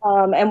 yes.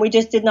 And we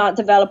just did not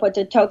develop what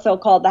de Tocqueville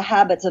called the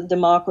habits of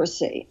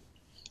democracy.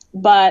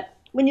 But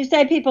when you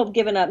say people have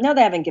given up, no,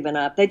 they haven't given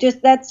up.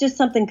 That's just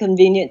something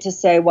convenient to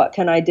say, what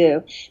can I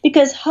do?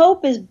 Because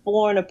hope is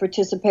born of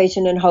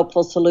participation in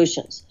hopeful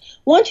solutions.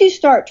 Once you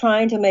start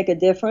trying to make a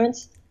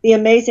difference, the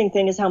amazing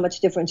thing is how much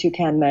difference you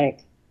can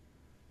make.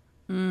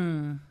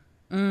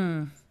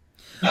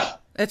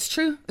 That's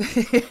true.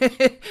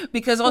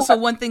 Because also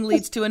one thing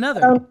leads to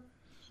another.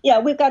 Yeah,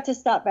 we've got to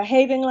stop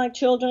behaving like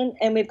children,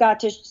 and we've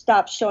got to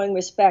stop showing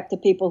respect to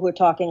people who are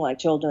talking like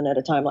children at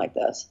a time like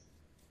this.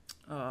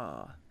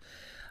 I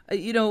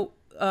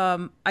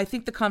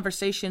think the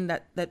conversation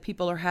that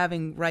people are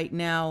having right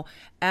now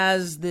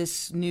as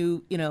this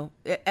new,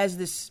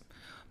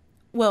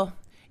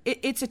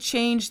 it's a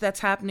change that's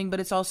happening, but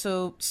it's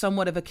also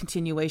somewhat of a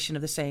continuation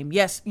of the same.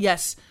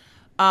 Yes,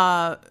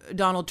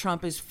 Donald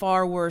Trump is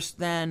far worse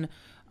than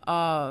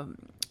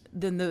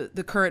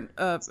the current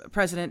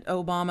President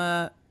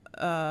Obama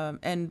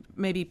and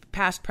maybe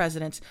past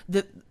presidents.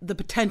 The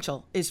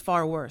potential is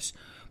far worse,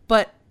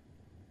 but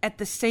at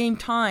the same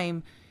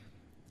time,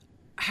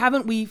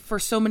 haven't we for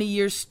so many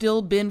years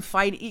still been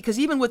fighting? Because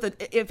even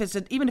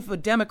if a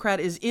Democrat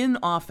is in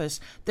office,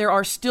 there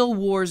are still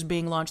wars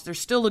being launched. There's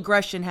still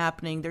aggression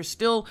happening. There's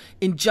still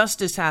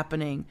injustice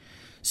happening.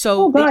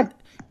 So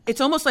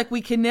it's almost like we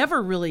can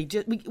never really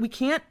we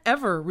can't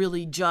ever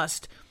really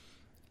just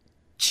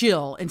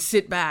chill and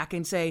sit back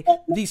and say,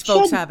 these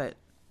folks have it.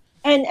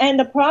 And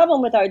the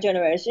problem with our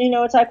generation,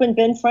 it's like when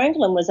Ben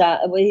Franklin was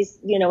at,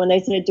 when they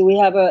said, do we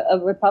have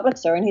a republic,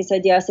 sir? And he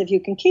said, yes, if you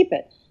can keep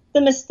it.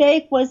 The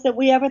mistake was that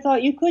we ever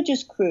thought you could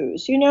just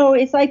cruise.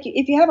 It's like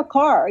if you have a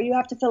car, you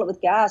have to fill it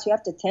with gas. You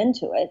have to tend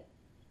to it.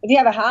 If you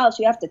have a house,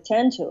 you have to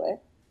tend to it.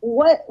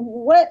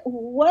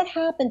 What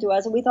happened to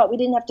us? And we thought we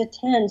didn't have to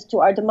tend to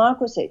our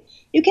democracy.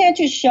 You can't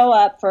just show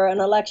up for an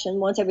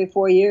election once every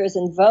 4 years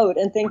and vote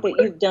and think that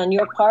you've done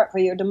your part for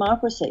your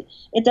democracy.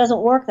 It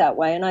doesn't work that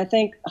way. And I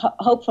think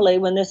hopefully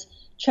when this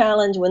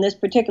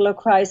particular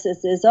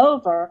crisis is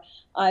over,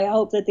 I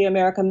hope that the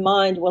American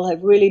mind will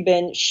have really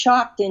been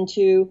shocked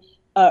into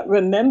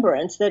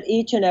remembrance that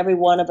each and every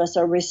one of us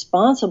are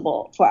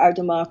responsible for our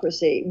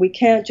democracy. We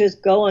can't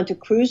just go onto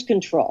cruise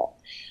control.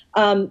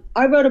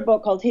 I wrote a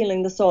book called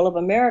Healing the Soul of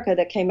America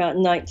that came out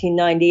in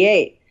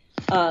 1998,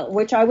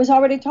 which I was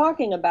already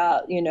talking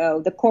about,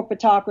 the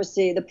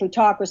corporatocracy, the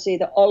plutocracy,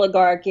 the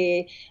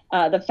oligarchy,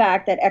 the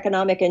fact that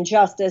economic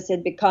injustice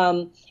had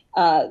become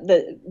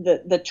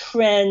the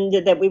trend,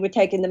 that we were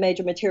taking the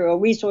major material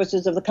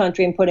resources of the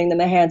country and putting them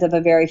in the hands of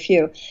a very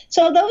few.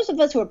 So those of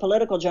us who are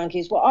political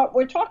junkies,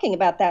 we're talking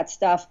about that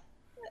stuff,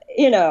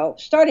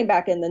 starting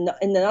back in the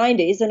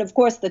 90s. And of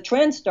course, the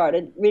trend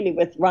started really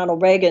with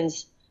Ronald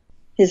Reagan's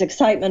his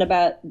excitement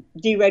about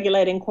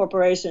deregulating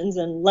corporations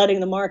and letting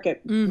the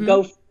market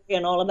go free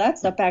and all of that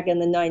stuff back in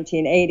the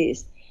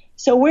 1980s.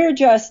 So we're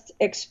just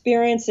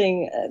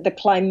experiencing the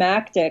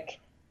climactic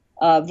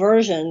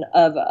version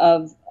of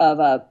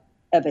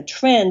a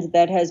trend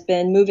that has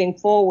been moving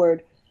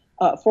forward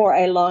for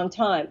a long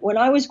time. When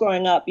I was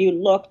growing up, you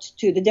looked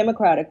to the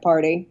Democratic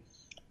Party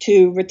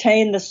to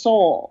retain the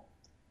soul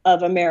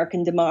of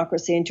American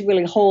democracy and to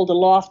really hold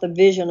aloft the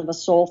vision of a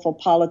soulful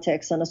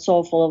politics and a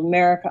soulful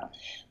America.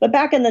 But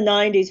back in the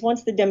 90s,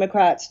 once the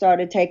Democrats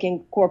started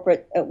taking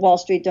corporate Wall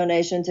Street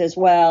donations as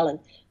well, and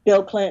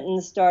Bill Clinton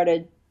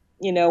started,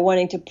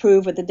 wanting to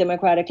prove with the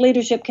Democratic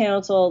Leadership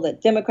Council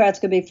that Democrats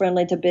could be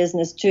friendly to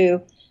business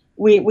too,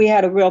 we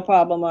had a real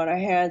problem on our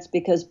hands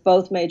because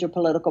both major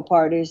political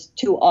parties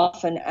too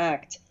often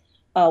act,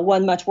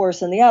 one much worse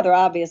than the other,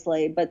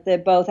 obviously, but they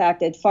both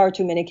acted far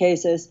too many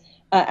cases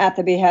at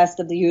the behest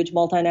of the huge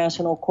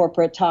multinational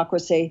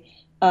corporatocracy,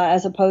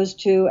 as opposed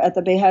to at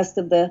the behest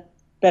of the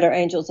better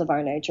angels of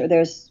our nature.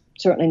 There's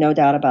certainly no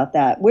doubt about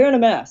that. We're in a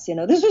mess.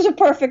 This was a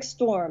perfect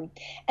storm.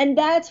 And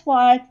that's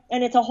why,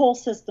 and it's a whole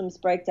systems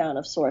breakdown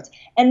of sorts.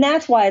 And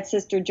that's why at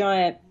Sister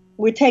Giant,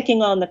 we're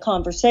taking on the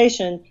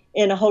conversation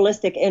in a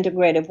holistic,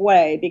 integrative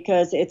way,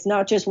 because it's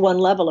not just one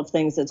level of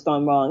things that's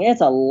gone wrong. It's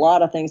a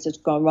lot of things that's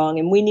gone wrong.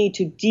 And we need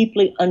to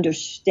deeply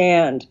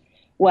understand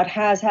what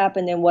has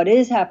happened and what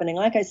is happening,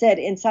 like I said,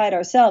 inside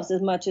ourselves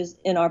as much as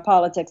in our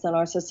politics and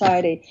our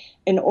society,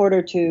 in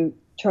order to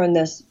turn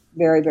this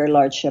very, very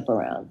large ship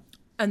around.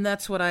 And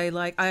that's what I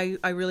like.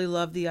 I really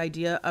love the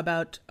idea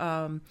about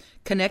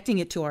connecting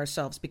it to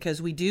ourselves,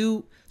 because we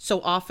do so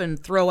often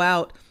throw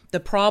out the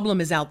problem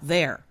is out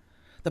there.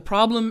 The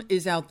problem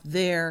is out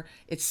there.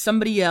 It's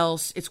somebody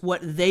else. It's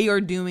what they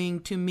are doing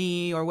to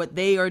me or what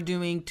they are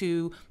doing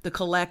to the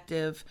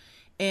collective.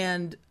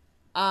 And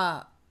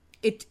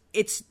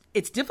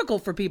it's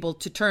difficult for people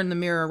to turn the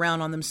mirror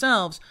around on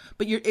themselves,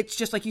 but it's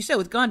just like you said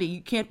with Gandhi,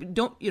 you can't,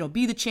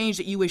 be the change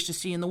that you wish to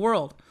see in the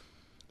world.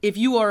 If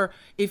you're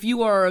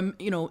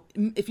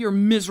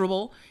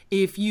miserable,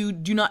 if you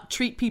do not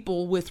treat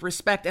people with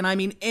respect, and I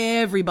mean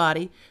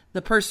everybody,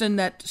 the person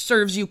that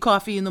serves you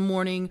coffee in the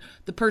morning,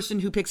 the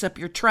person who picks up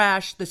your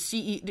trash, the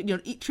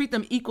CEO, treat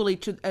them equally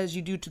as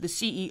you do to the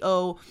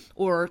CEO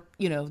or,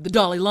 the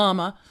Dalai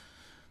Lama,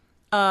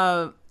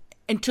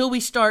 until we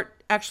start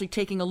actually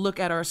taking a look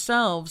at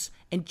ourselves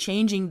and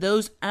changing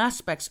those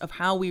aspects of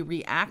how we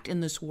react in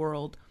this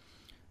world,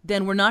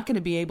 then we're not going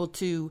to be able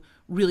to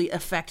really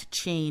affect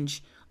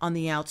change on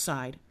the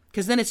outside,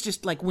 because then it's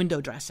just like window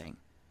dressing.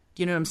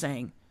 Do you know what I'm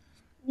saying?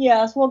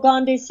 Yes. Well,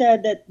 Gandhi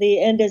said that the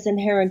end is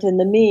inherent in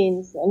the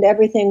means, and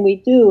everything we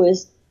do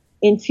is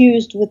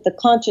infused with the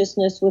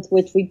consciousness with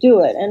which we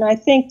do it. And I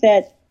think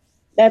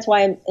that's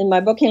why in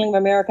my book, Healing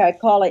of America, I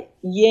call it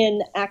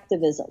yin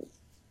activism.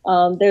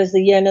 There's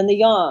the yin and the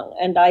yang.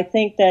 And I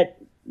think that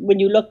when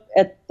you look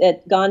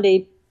at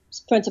Gandhi's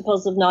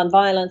principles of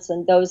nonviolence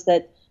and those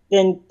that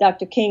then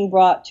Dr. King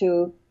brought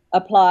to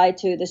apply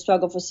to the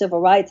struggle for civil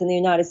rights in the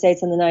United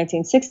States in the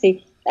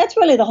 1960s, that's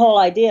really the whole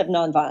idea of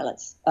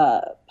nonviolence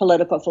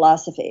political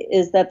philosophy,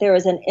 is that there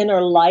is an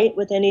inner light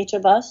within each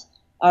of us,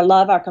 our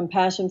love, our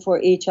compassion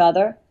for each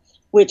other,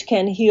 which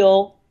can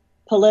heal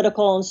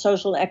political and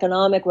social and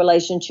economic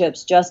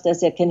relationships just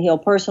as it can heal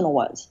personal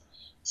ones.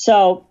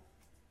 So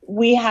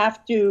we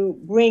have to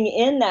bring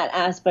in that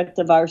aspect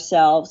of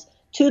ourselves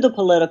to the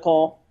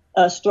political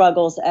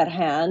struggles at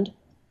hand,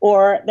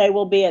 or they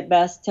will be at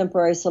best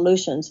temporary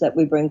solutions that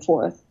we bring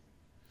forth,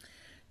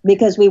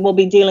 because we will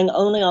be dealing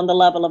only on the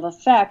level of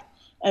effect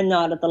and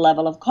not at the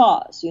level of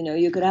cause.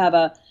 You could have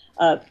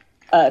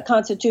a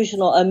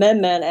constitutional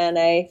amendment and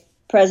a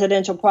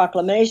presidential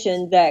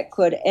proclamation that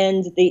could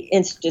end the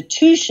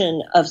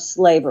institution of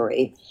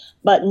slavery,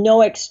 but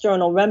no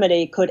external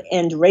remedy could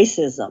end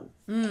racism.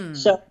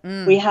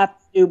 We have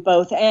to do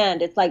both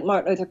and. It's like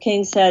Martin Luther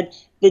King said,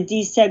 the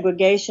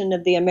desegregation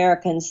of the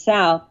American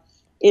South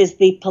is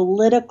the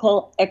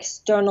political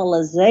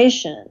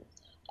externalization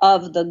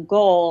of the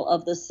goal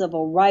of the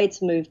civil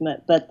rights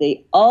movement, but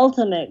the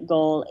ultimate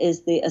goal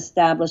is the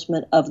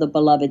establishment of the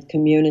beloved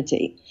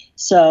community.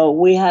 So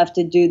we have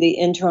to do the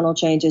internal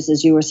changes,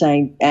 as you were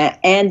saying,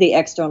 and the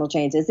external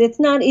changes. It's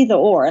not either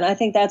or, and I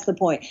think that's the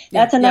point.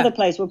 That's another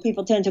place where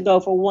people tend to go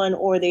for one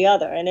or the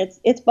other, and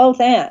it's both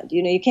and.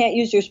 You know, you can't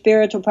use your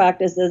spiritual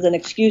practice as an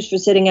excuse for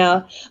sitting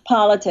out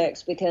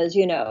politics because,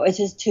 you know, it's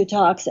just too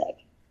toxic.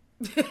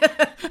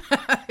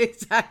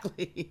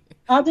 Exactly.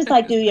 I'll just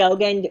do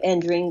yoga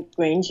and drink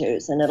green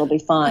juice and it'll be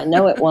fine.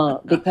 No, it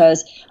won't,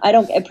 because I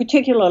don't,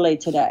 particularly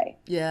today.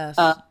 Yes.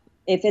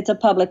 If it's a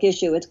public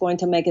issue, it's going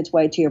to make its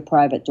way to your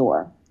private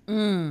door.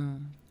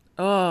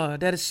 Oh,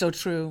 that is so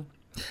true.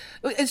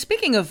 And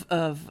speaking of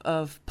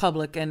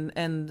public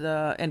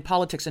and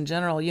politics in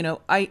general, you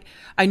know, I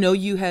know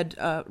you had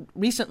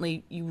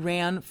recently you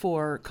ran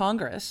for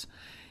Congress.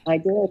 I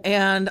did.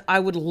 And I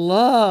would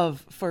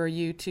love for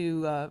you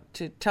to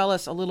tell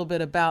us a little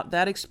bit about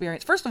that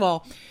experience. First of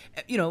all,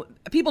 you know,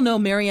 people know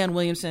Marianne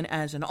Williamson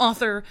as an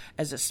author,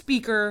 as a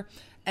speaker.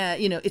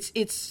 You know,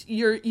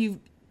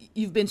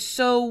 you've been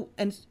so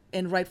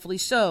and rightfully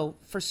so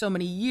for so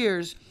many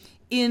years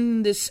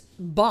in this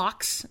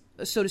box,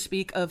 so to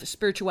speak, of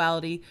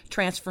spirituality,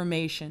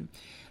 transformation.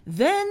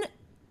 Then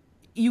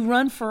you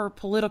run for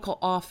political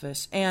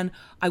office, and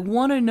I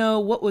want to know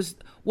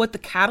what the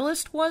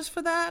catalyst was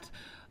for that.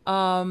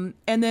 And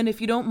then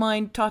if you don't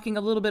mind talking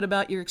a little bit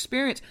about your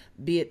experience,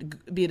 be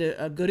it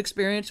a good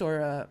experience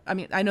or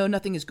I know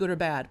nothing is good or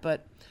bad,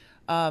 but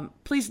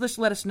please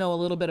let us know a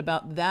little bit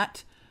about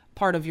that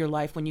part of your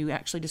life when you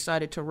actually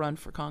decided to run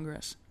for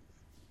Congress.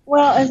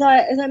 Well, as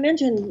I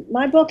mentioned,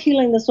 my book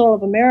Healing the Soul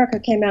of America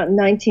came out in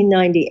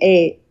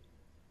 1998.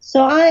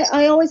 So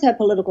I always had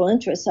political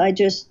interests.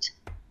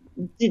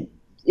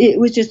 It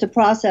was just a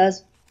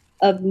process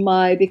of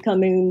my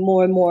becoming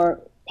more and more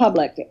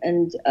public.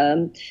 And,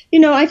 you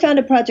know, I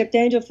founded Project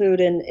Angel Food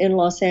in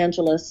Los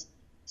Angeles.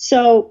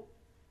 So,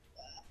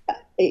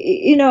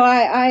 you know,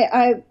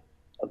 I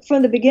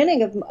from the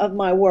beginning of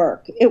my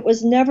work, it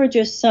was never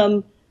just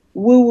some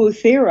woo-woo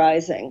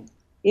theorizing.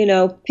 You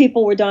know,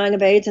 people were dying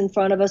of AIDS in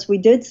front of us. We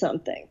did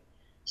something.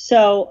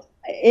 So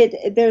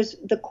there's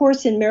the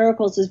Course in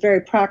Miracles is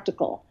very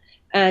practical.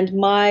 And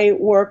my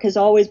work has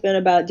always been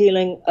about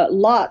dealing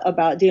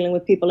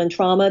with people in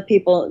trauma,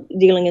 people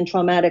dealing in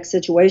traumatic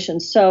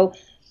situations. So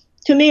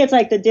to me, it's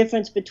like the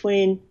difference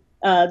between,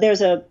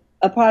 there's a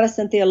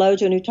Protestant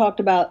theologian who talked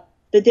about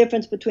the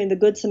difference between the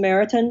Good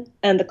Samaritan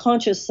and the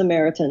conscious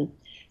Samaritan.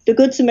 The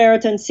Good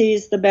Samaritan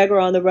sees the beggar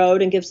on the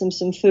road and gives him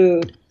some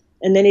food.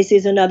 And then he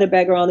sees another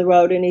beggar on the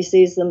road and he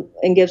sees them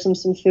and gives him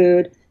some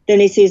food. Then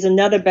he sees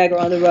another beggar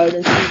on the road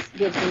and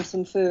gives him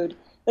some food.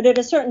 But at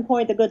a certain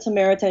point, the Good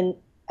Samaritan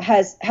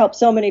has helped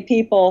so many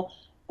people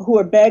who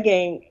are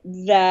begging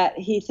that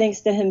he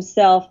thinks to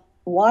himself,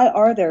 why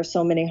are there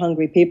so many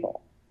hungry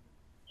people?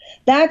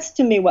 That's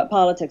to me what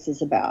politics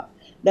is about.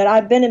 That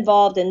I've been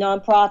involved in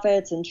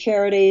nonprofits and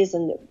charities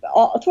and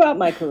throughout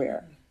my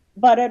career.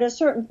 But at a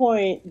certain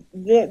point,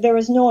 there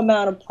is no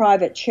amount of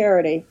private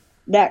charity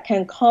that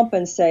can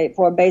compensate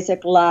for a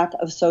basic lack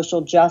of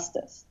social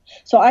justice.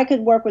 So I could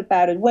work with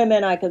battered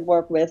women, I could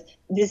work with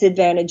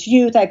disadvantaged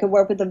youth, I could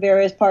work with the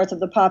various parts of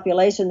the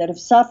population that have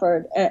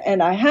suffered,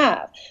 and I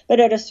have. But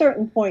at a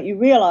certain point, you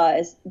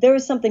realize there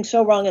is something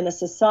so wrong in the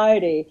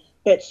society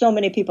that so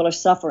many people are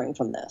suffering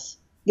from this.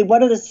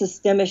 What are the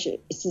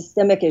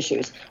systemic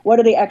issues? What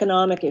are the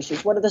economic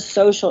issues? What are the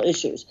social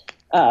issues?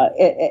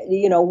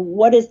 You know,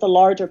 what is the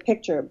larger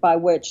picture by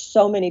which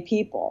so many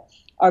people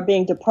are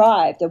being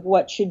deprived of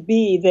what should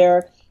be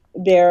their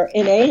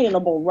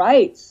inalienable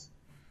rights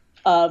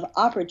of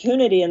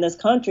opportunity in this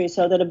country,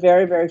 so that a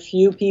very, very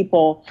few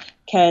people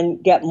can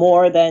get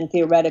more than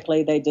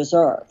theoretically they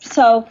deserve.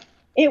 So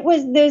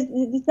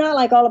it's not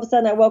like all of a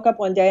sudden I woke up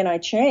one day and I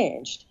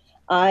changed.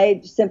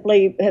 I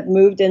simply have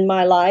moved in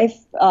my life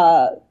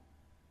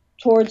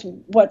towards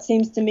what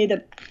seems to me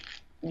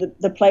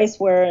the place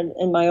where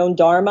in my own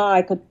dharma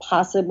I could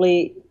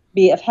possibly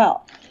be of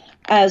help.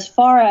 As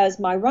far as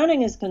my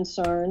running is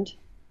concerned,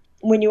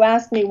 when you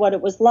asked me what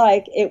it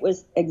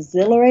was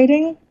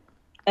exhilarating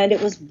and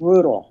it was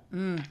brutal.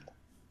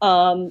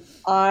 I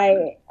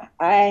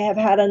have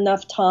had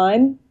enough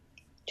time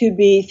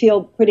to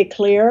feel pretty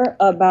clear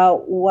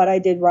about what I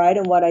did right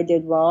and what I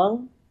did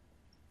wrong.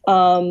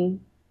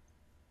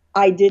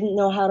 I didn't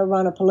know how to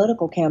run a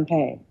political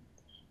campaign.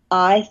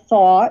 I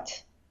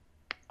felt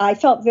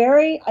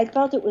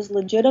it was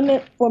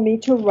legitimate for me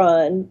to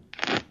run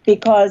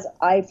because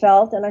I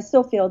felt, and I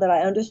still feel, that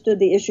I understood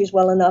the issues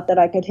well enough that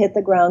I could hit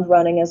the ground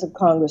running as a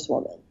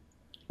congresswoman.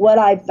 What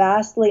I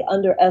vastly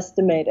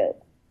underestimated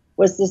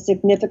was the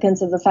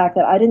significance of the fact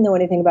that I didn't know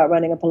anything about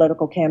running a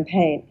political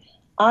campaign.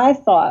 I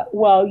thought,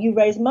 well, you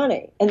raise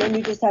money and then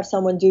you just have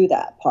someone do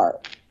that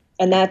part.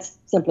 And that's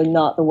simply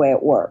not the way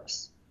it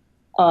works.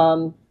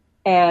 And,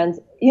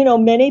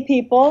 many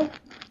people,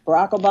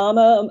 Barack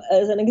Obama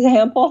as an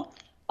example,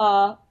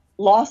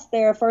 lost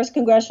their first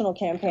congressional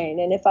campaign.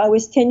 And if I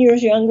was 10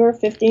 years younger,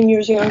 15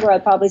 years younger,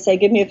 I'd probably say,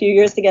 give me a few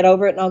years to get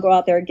over it and I'll go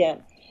out there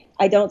again.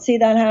 I don't see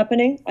that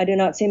happening. I do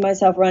not see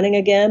myself running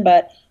again,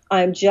 but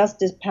I'm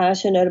just as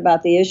passionate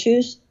about the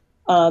issues,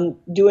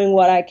 doing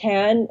what I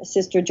can.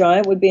 Sister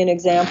Giant would be an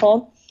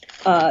example,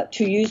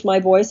 to use my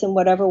voice in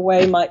whatever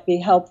way might be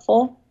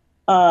helpful,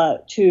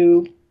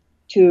 to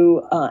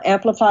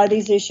amplify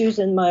these issues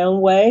in my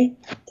own way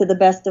to the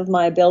best of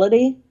my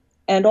ability.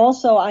 And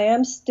also, I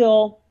am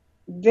still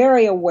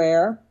very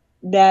aware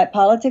that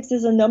politics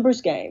is a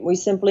numbers game. We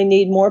simply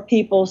need more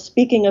people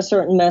speaking a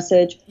certain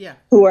message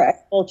who are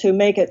able to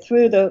make it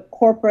through the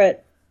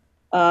corporate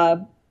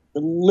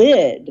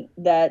lid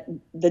that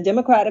the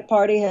Democratic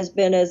Party has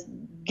been as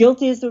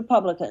guilty as the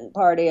Republican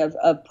Party of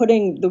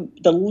putting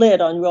the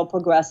lid on real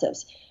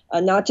progressives.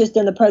 Not just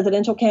in the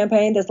presidential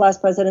campaign, this last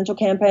presidential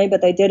campaign,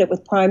 but they did it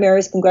with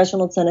primaries,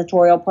 congressional and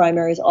senatorial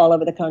primaries all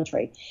over the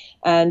country.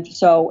 And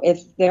so if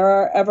there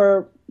are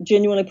ever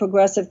genuinely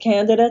progressive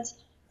candidates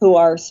who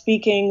are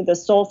speaking the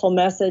soulful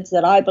message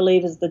that I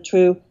believe is the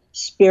true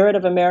spirit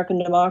of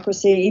American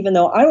democracy, even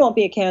though I won't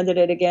be a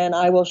candidate again,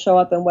 I will show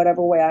up in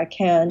whatever way I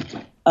can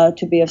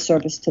to be of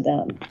service to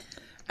them.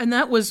 And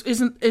that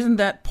isn't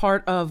that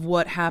part of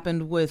what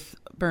happened with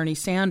Bernie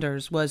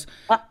Sanders was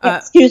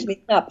excuse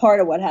me, not part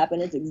of what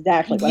happened. It's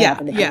exactly what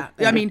happened.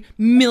 I mean,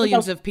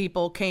 millions of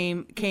people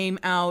came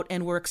out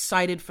and were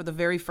excited for the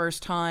very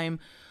first time.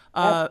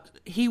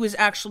 He was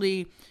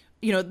actually,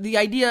 the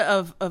idea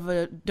of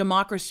a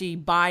democracy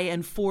by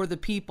and for the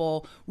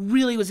people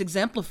really was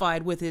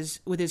exemplified with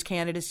his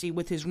candidacy,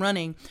 with his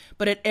running.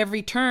 But at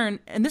every turn,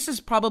 and this is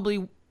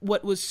probably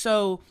what was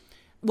so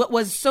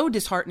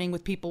disheartening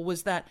with people,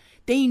 was that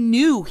they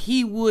knew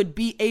he would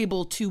be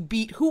able to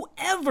beat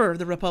whoever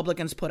the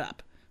Republicans put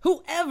up,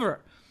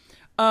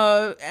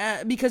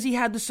 because he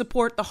had the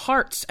support, the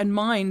hearts and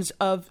minds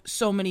of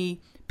so many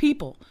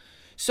people.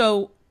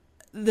 So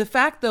the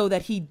fact, though,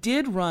 that he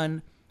did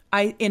run,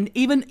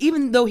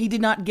 even though he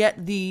did not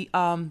get he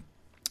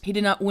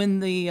did not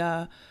win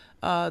the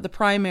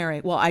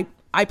primary. Well,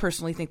 I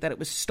personally think that it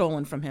was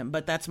stolen from him,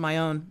 but that's my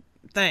own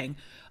thing.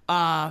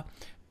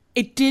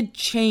 It did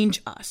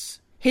change us.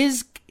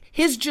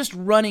 His just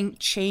running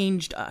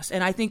changed us.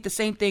 And I think the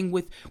same thing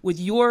with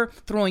your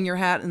throwing your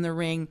hat in the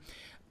ring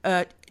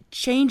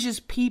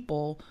changes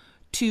people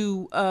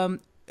to,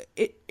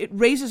 it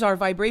raises our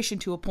vibration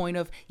to a point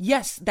of,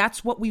 yes,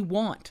 that's what we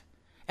want.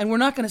 And we're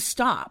not going to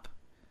stop.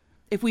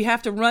 If we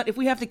have to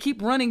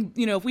keep running,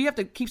 if we have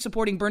to keep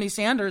supporting Bernie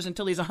Sanders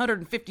until he's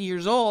 150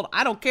 years old,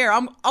 I don't care.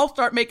 I'll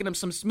start making him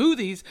some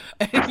smoothies,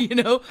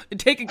 and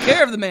taking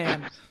care of the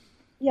man.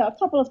 Yeah, a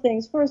couple of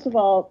things. First of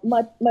all,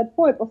 my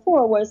point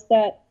before was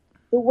that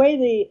the way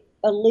the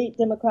elite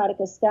Democratic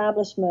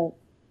establishment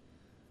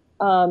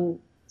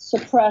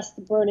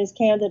suppressed Bernie's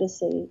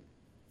candidacy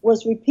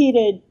was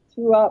repeated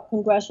throughout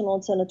congressional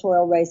and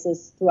senatorial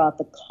races throughout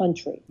the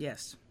country.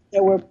 Yes.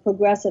 There were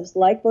progressives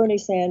like Bernie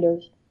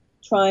Sanders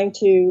trying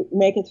to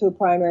make it through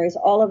primaries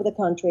all over the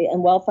country,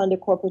 and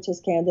well-funded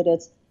corporatist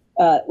candidates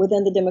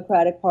within the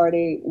Democratic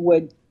Party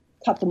would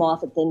cut them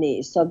off at the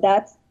knees. So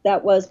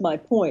that was my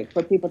point,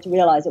 for people to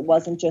realize it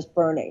wasn't just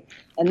Bernie.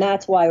 And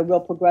that's why a real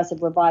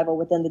progressive revival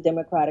within the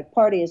Democratic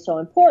Party is so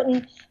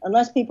important,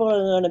 unless people are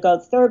going to go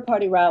the third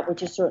party route,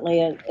 which is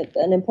certainly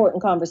an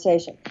important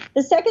conversation.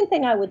 The second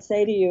thing I would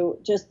say to you,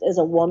 just as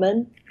a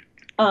woman,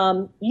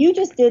 you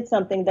just did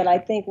something that I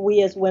think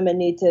we as women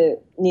need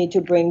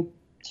to bring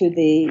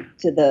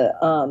into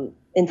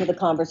the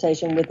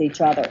conversation with each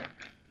other.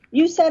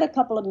 You said a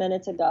couple of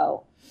minutes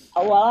ago,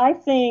 well, I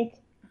think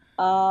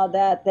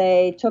that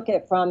they took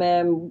it from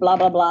him, blah,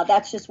 blah, blah.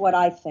 That's just what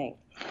I think.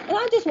 And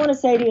I just want to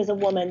say to you as a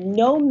woman,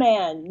 no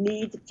man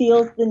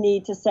feels the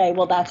need to say,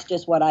 well, that's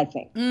just what I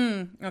think.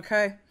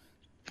 Okay.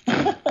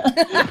 That's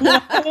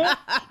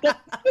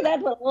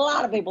what a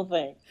lot of people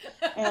think.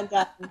 And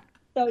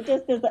so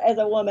just as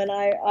a woman,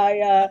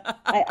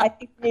 I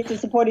think we need to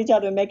support each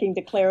other in making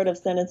declarative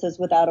sentences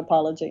without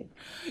apology.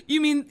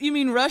 You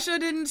mean Russia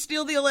didn't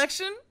steal the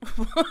election?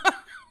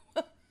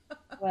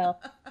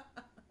 Well,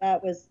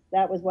 that was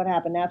what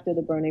happened after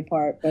the Bernie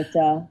part, but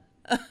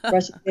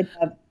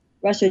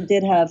Russia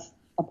did have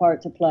a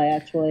part to play.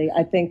 Actually,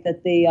 I think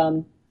that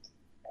the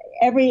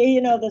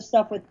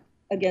stuff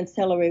against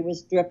Hillary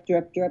was drip,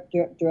 drip, drip,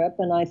 drip, drip,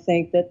 and I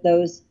think that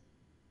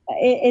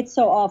it's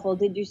so awful.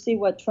 Did you see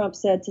what Trump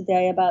said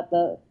today about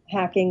the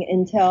hacking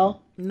intel?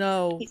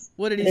 No.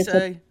 What did he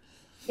say?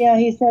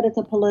 He said it's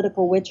a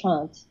political witch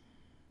hunt.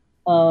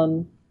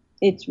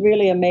 It's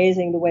really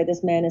amazing the way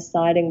this man is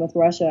siding with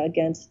Russia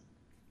against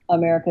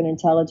American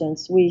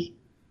intelligence. We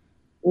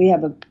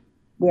have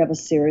a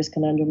serious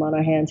conundrum on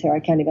our hands here. I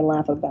can't even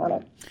laugh about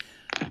it.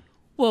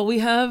 Well, we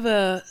have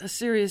a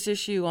serious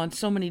issue on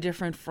so many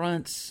different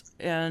fronts,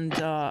 and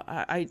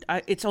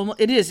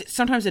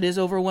sometimes it is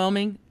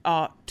overwhelming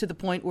to the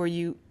point where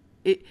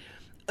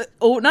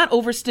not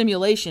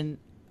overstimulation,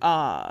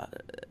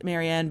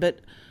 Marianne,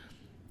 but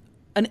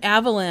an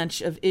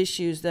avalanche of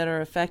issues that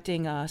are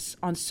affecting us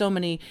on so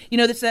many.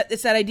 It's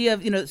that idea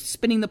of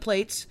spinning the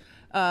plates.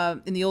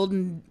 In the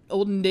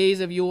olden days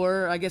of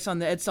yore, I guess on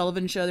the Ed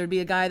Sullivan Show, there'd be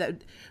a guy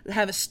that would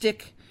have a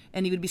stick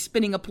and he would be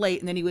spinning a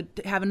plate, and then he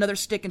would have another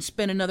stick and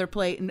spin another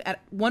plate. And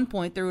at one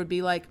point there would be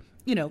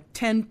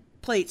 10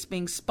 plates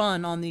being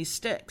spun on these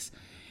sticks.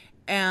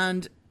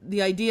 And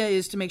the idea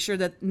is to make sure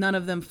that none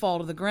of them fall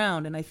to the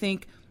ground. And I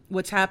think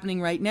what's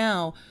happening right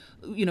now,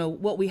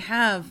 what we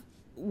have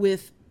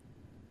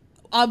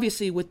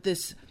obviously with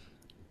this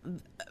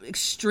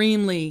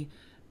extremely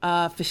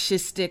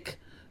fascistic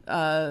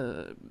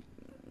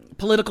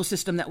political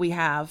system that we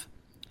have,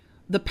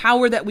 the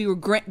power that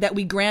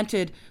we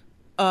granted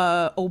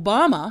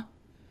Obama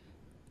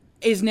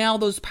is now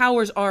those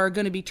powers are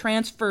going to be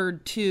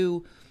transferred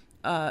to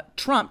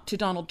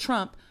Donald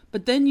Trump.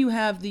 But then you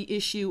have the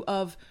issue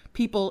of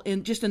people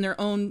in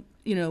their own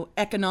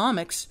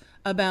economics,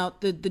 about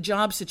the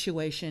job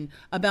situation,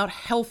 about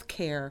health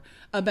care,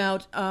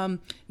 about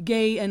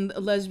gay and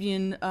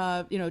lesbian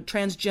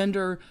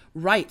transgender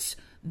rights.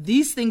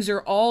 These things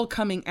are all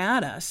coming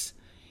at us,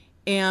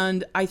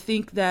 and I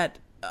think that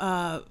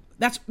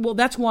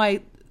that's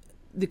why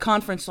the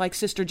conference like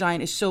Sister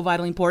Giant is so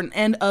vitally important,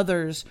 and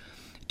others,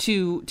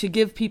 to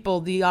give people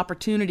the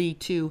opportunity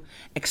to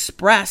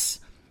express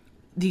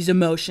these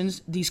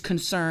emotions, these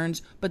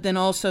concerns, but then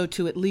also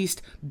to at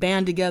least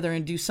band together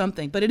and do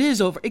something. But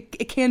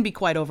it can be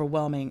quite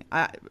overwhelming.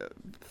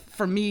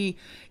 For me,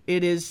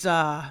 it is.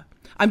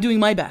 I'm doing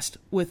my best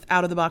with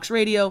Out of the Box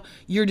Radio.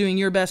 You're doing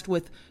your best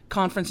with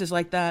conferences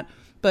like that.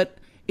 But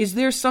is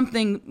there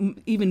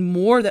something even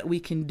more that we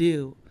can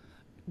do?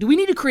 Do we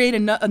need to create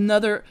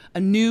a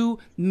new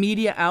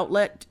media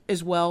outlet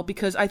as well?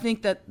 Because I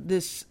think that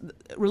this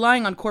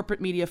relying on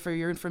corporate media for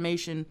your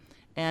information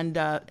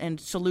and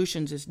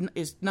solutions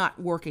is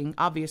not working,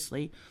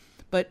 obviously.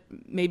 But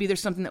maybe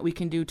there's something that we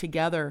can do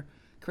together,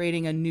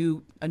 creating a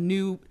new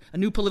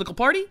political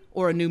party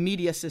or a new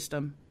media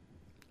system.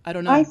 I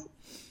don't know.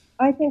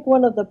 I think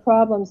one of the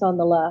problems on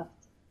the left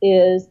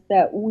is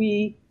that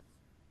we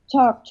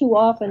talk too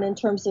often in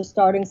terms of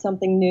starting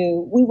something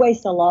new. We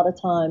waste a lot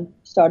of time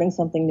starting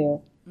something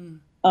new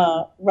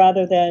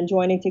rather than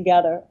joining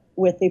together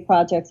with the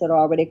projects that are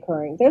already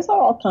occurring. There's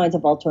all kinds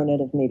of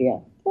alternative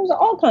media.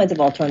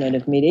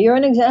 You're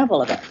an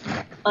example of it.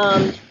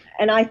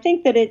 And I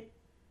think that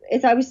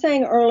as I was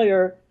saying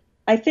earlier,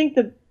 I think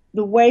the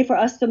way for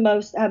us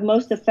to have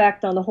most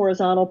effect on the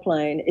horizontal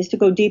plane is to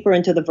go deeper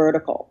into the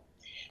vertical.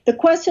 The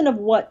question of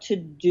what to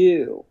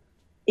do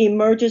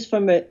emerges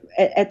from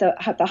at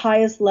the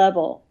highest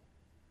level,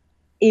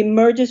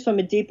 emerges from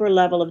a deeper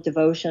level of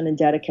devotion and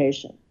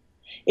dedication.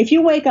 If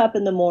you wake up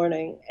in the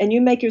morning and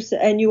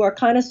you are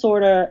kind of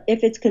sort of,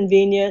 if it's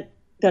convenient,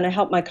 going to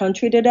help my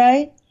country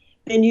today,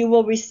 then you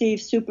will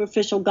receive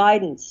superficial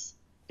guidance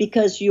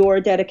because your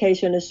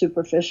dedication is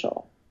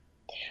superficial.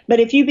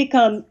 But if you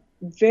become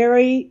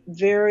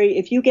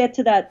if you get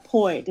to that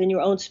point in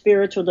your own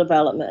spiritual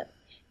development,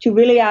 to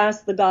really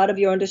ask the God of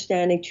your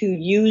understanding to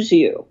use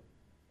you,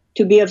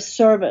 to be of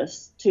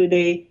service to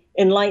the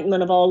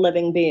enlightenment of all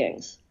living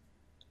beings,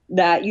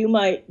 that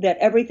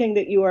everything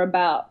that you are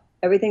about,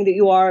 everything that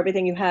you are,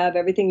 everything you have,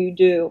 everything you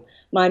do,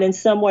 might in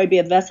some way be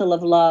a vessel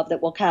of love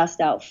that will cast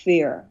out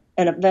fear,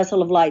 and a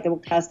vessel of light that will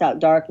cast out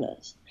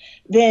darkness,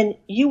 then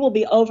you will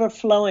be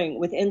overflowing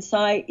with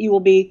insight. You will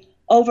be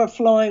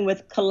overflowing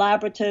with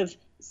collaborative,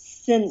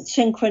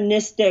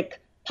 synchronistic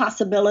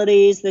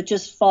possibilities that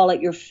just fall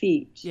at your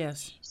feet.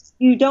 Yes.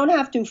 You don't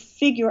have to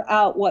figure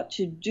out what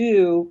to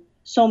do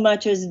so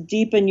much as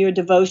deepen your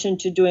devotion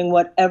to doing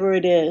whatever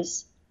it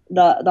is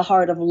the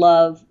heart of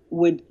love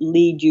would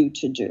lead you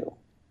to do.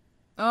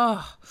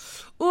 Oh,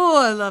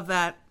 I love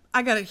that.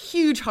 I got a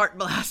huge heart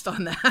blast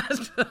on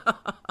that.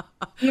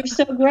 You're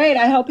so great.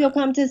 I hope you'll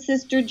come to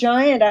Sister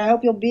Giant. I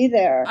hope you'll be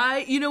there.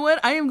 You know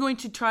what? I am going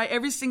to try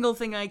every single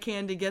thing I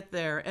can to get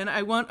there. And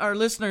I want our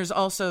listeners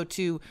also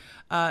to,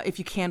 if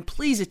you can,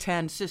 please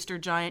attend Sister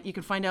Giant. You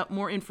can find out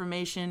more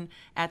information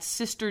at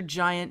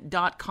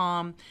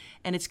sistergiant.com.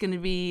 And it's going to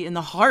be in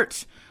the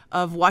heart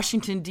of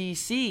Washington,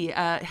 D.C.,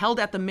 held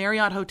at the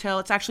Marriott Hotel.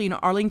 It's actually in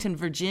Arlington,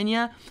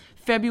 Virginia,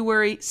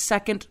 February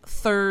 2nd,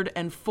 3rd,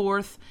 and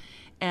 4th.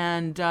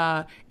 And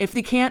if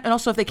they can't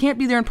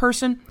be there in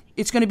person,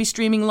 it's going to be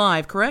streaming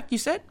live, correct? You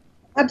said?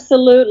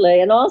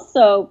 Absolutely. And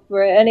also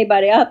for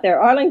anybody out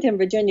there, Arlington,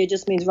 Virginia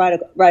just means right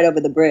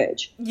over the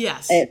bridge.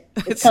 Yes.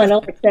 It's kind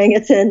of like saying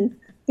it's in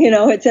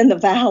the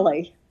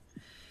valley.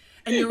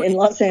 And in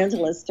Los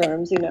Angeles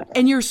terms,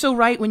 And you're so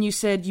right when you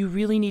said you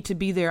really need to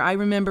be there. I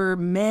remember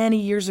many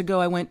years ago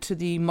I went to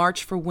the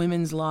March for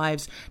Women's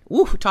Lives.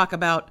 Talk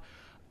about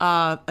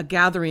a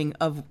gathering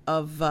of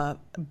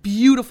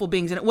beautiful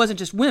beings, and it wasn't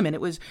just women.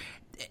 It was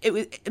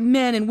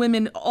men and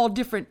women, all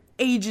different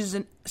ages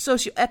and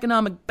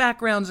socioeconomic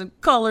backgrounds and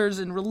colors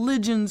and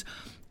religions,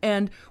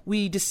 and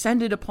we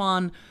descended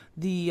upon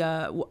the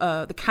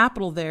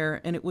Capitol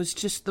there, and it was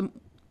just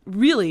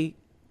really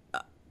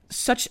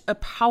such a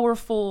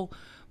powerful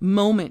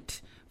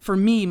moment for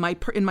me,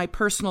 in my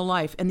personal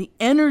life, and the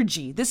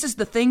energy. This is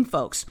the thing,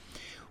 folks.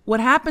 What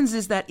happens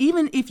is that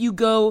even if you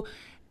go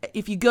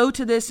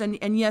to this,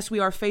 and yes, we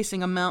are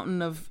facing a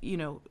mountain of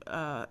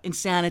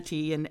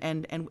insanity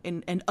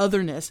and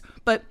otherness,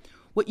 but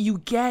what you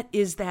get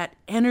is that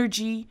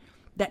energy,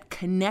 that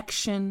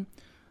connection.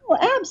 Well,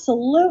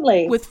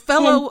 absolutely. With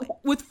fellow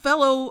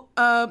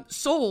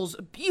souls,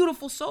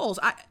 beautiful souls.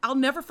 I'll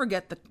never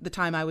forget the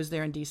time I was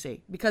there in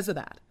D.C. because of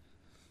that.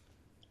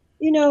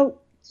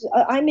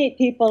 I meet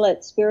people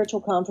at spiritual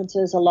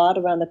conferences a lot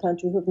around the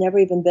country who've never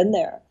even been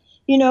there.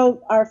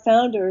 Our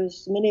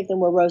founders, many of them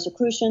were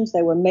Rosicrucians,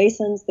 they were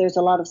Masons. There's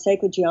a lot of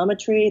sacred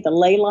geometry, the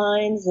ley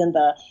lines, and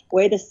the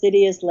way the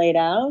city is laid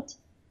out.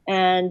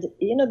 And,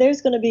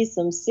 there's going to be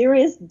some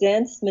serious,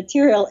 dense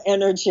material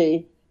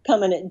energy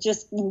coming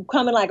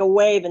like a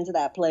wave into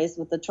that place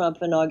with the Trump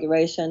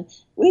inauguration.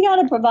 We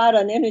got to provide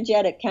an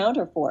energetic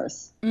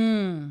counterforce.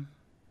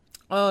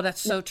 Oh,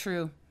 that's so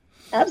true.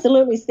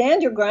 Absolutely.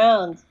 Stand your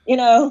ground.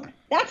 And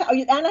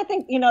I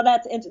think,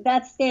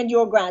 that's stand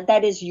your ground.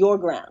 That is your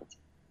ground.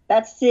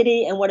 That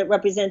city and what it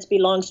represents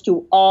belongs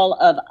to all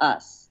of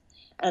us.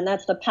 And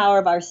that's the power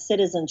of our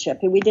citizenship.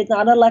 We did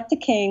not elect a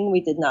king.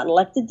 We did not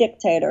elect a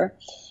dictator.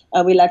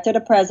 We elected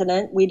a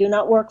president. We do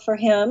not work for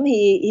him.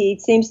 He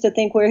seems to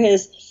think we're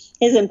his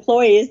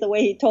employees, the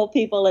way he told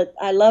people.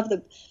 I love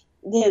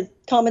his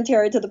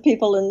commentary to the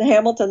people in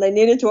Hamilton. They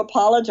needed to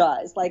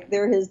apologize like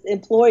they're his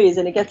employees,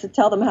 and he gets to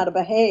tell them how to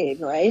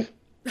behave, right?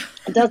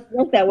 It doesn't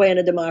work that way in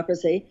a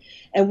democracy.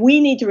 And we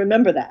need to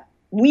remember that.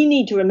 We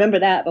need to remember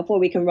that before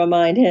we can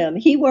remind him.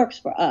 He works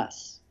for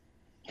us.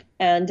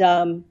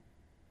 And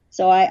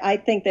so I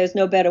think there's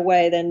no better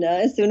way than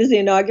as soon as the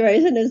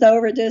inauguration is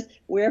over, just,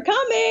 we're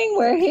coming,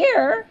 we're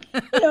here.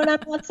 And I'm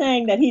not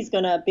saying that he's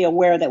going to be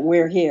aware that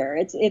we're here.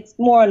 It's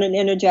more on an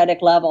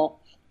energetic level.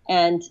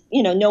 And,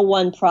 no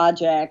one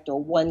project or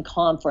one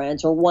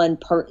conference or one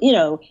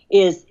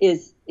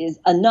is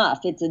enough.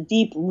 It's a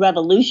deep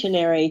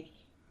revolutionary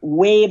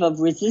wave of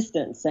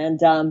resistance.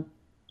 And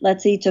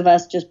let's each of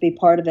us just be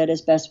part of it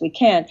as best we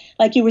can.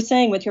 Like you were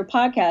saying with your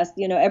podcast,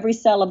 every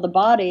cell of the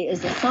body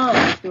is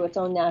assigned to its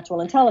own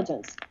natural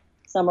intelligence.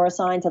 Some are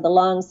assigned to the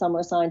lungs, some are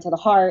assigned to the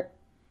heart,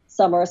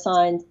 some are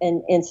assigned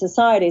in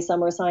society,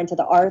 some are assigned to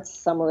the arts,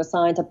 some are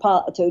assigned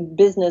to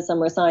business,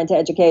 some are assigned to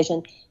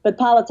education. But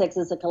politics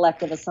is a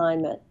collective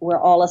assignment. We're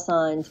all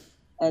assigned,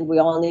 and we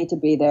all need to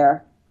be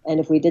there.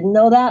 And if we didn't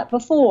know that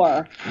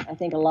before, I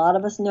think a lot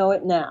of us know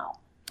it now.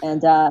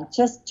 And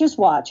just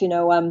watch,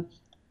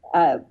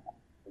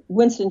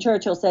 Winston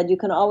Churchill said, you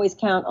can always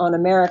count on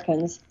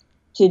Americans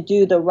to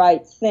do the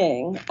right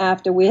thing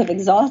after we have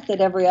exhausted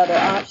every other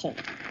option.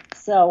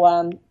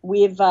 So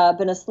we've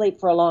been asleep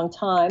for a long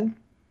time.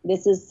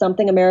 This is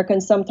something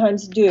Americans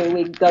sometimes do.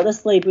 We go to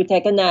sleep, we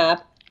take a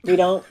nap. We're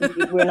not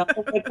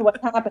awake to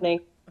what's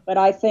happening. But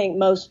I think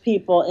most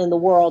people in the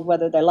world,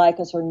 whether they like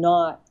us or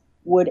not,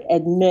 would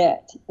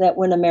admit that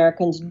when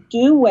Americans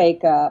do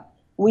wake up,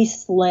 we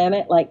slam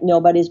it like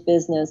nobody's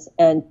business.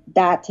 And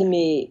that, to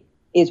me,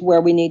 is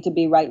where we need to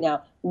be right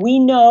now. We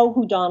know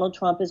who Donald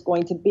Trump is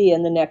going to be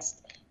in the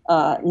next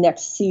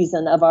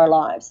season of our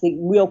lives. The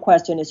real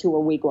question is, who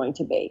are we going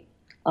to be?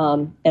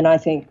 And I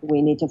think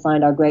we need to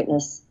find our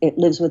greatness. It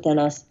lives within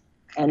us.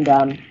 And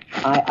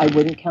I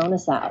wouldn't count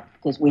us out,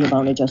 because we have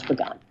only just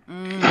begun.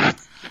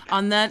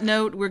 On that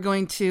note, we're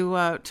going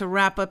to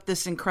wrap up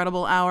this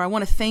incredible hour. I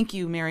want to thank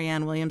you,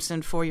 Marianne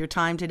Williamson, for your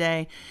time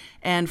today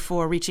and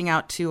for reaching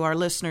out to our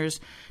listeners,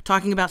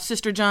 talking about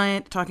Sister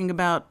Giant, talking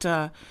about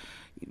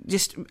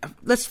just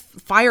let's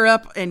fire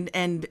up and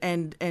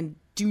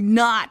do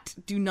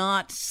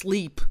not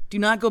sleep. Do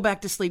not go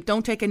back to sleep.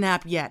 Don't take a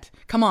nap yet.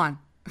 Come on.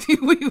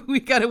 we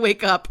got to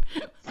wake up.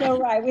 So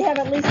right. We have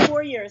at least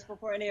 4 years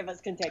before any of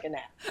us can take a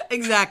nap.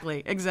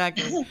 Exactly.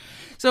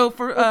 So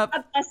for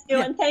God bless you,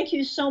 and thank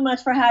you so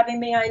much for having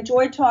me. I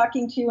enjoyed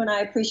talking to you, and I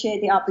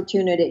appreciate the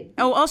opportunity.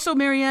 Oh, also,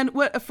 Marianne,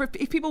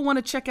 if people want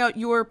to check out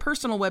your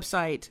personal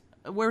website,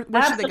 where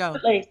should they go?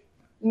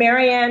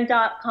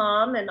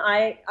 Marianne.com, and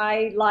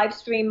I live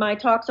stream my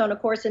talks on A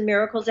Course in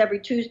Miracles every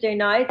Tuesday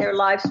night. They're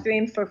live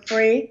streamed for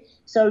free,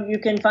 so you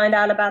can find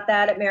out about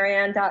that at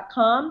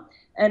Marianne.com,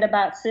 and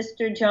about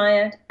Sister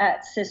Giant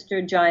at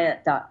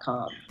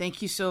sistergiant.com.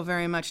 Thank you so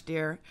very much,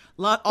 dear.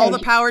 All the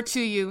power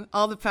to you.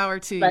 All the power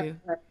to you.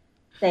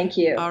 Thank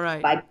you. All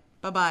right. Bye.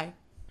 Bye-bye.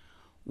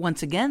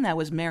 Once again, that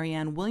was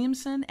Marianne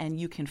Williamson, and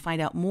you can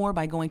find out more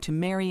by going to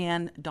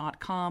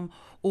marianne.com,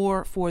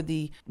 or for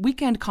the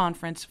weekend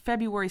conference,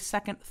 February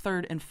 2nd,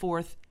 3rd, and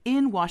 4th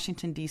in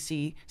Washington,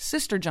 D.C.,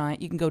 Sister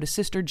Giant, you can go to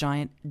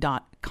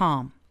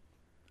sistergiant.com.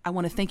 I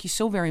want to thank you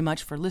so very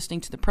much for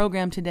listening to the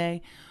program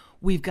today.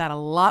 We've got a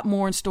lot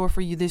more in store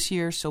for you this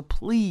year, so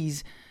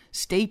please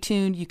Stay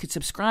tuned. You could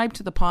subscribe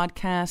to the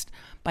podcast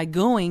by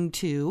going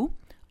to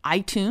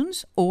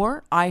iTunes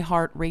or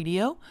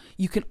iHeartRadio.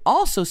 You can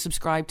also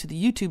subscribe to the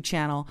YouTube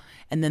channel,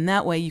 and then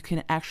that way you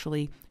can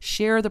actually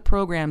share the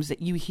programs that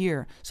you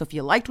hear. So if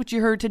you liked what you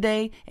heard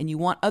today and you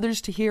want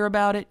others to hear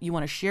about it, you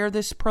want to share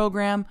this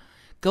program,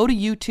 go to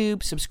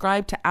YouTube,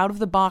 subscribe to Out of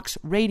the Box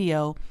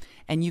Radio,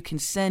 and you can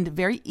send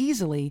very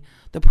easily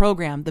the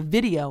program, the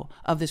video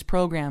of this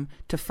program,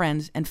 to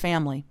friends and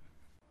family.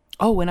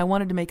 Oh, and I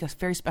wanted to make a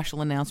very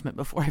special announcement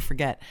before I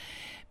forget.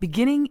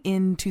 Beginning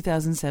in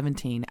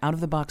 2017, Out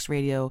of the Box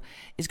Radio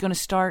is going to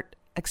start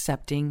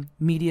accepting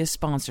media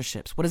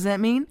sponsorships. What does that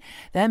mean?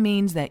 That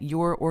means that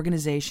your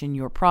organization,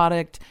 your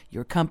product,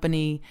 your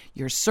company,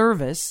 your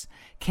service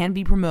can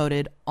be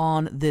promoted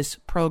on this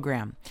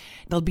program.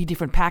 There'll be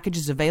different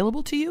packages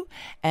available to you.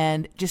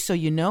 And just so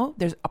you know,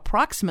 there's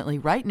approximately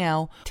right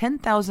now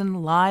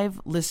 10,000 live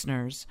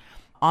listeners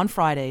on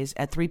Fridays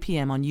at 3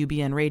 p.m. on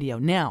UBN Radio.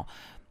 Now,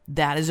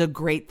 that is a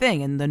great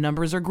thing, and the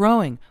numbers are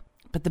growing.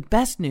 But the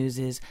best news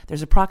is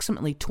there's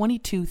approximately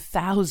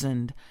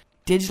 22,000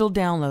 digital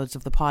downloads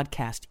of the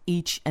podcast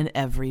each and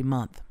every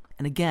month.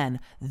 And again,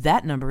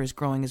 that number is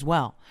growing as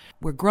well.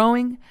 We're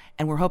growing,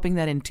 and we're hoping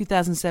that in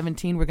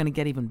 2017 we're going to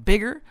get even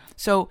bigger.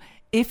 So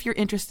if you're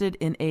interested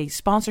in a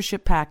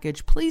sponsorship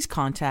package, please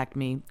contact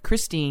me,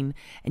 Christine,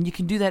 and you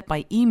can do that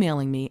by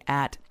emailing me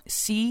at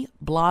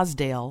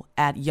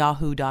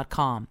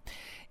cblosdale@yahoo.com.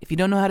 If you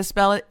don't know how to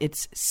spell it,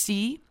 it's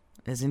C,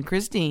 as in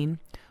Christine,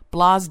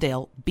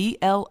 Blosdale,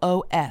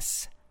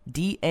 BLOSDALE,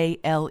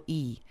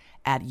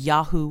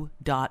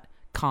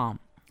 @yahoo.com.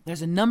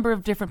 There's a number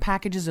of different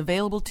packages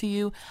available to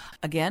you.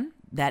 Again,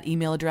 that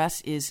email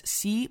address is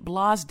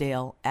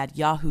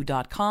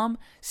cblosdale@yahoo.com,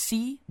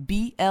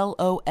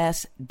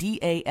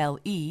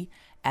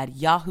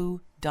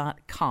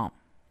 CBLOSDALE@yahoo.com.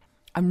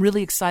 I'm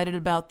really excited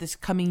about this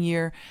coming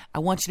year. I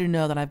want you to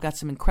know that I've got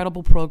some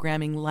incredible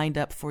programming lined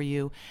up for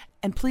you.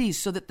 And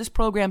please, so that this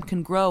program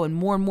can grow and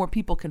more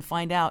people can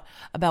find out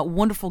about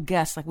wonderful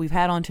guests like we've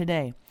had on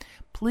today,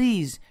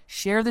 please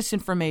share this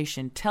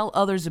information. Tell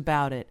others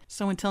about it.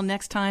 So until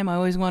next time, I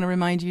always want to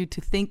remind you to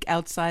think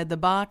outside the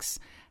box.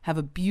 Have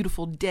a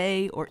beautiful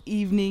day or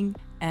evening,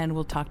 and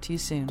we'll talk to you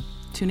soon.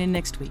 Tune in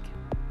next week.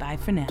 Bye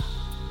for now.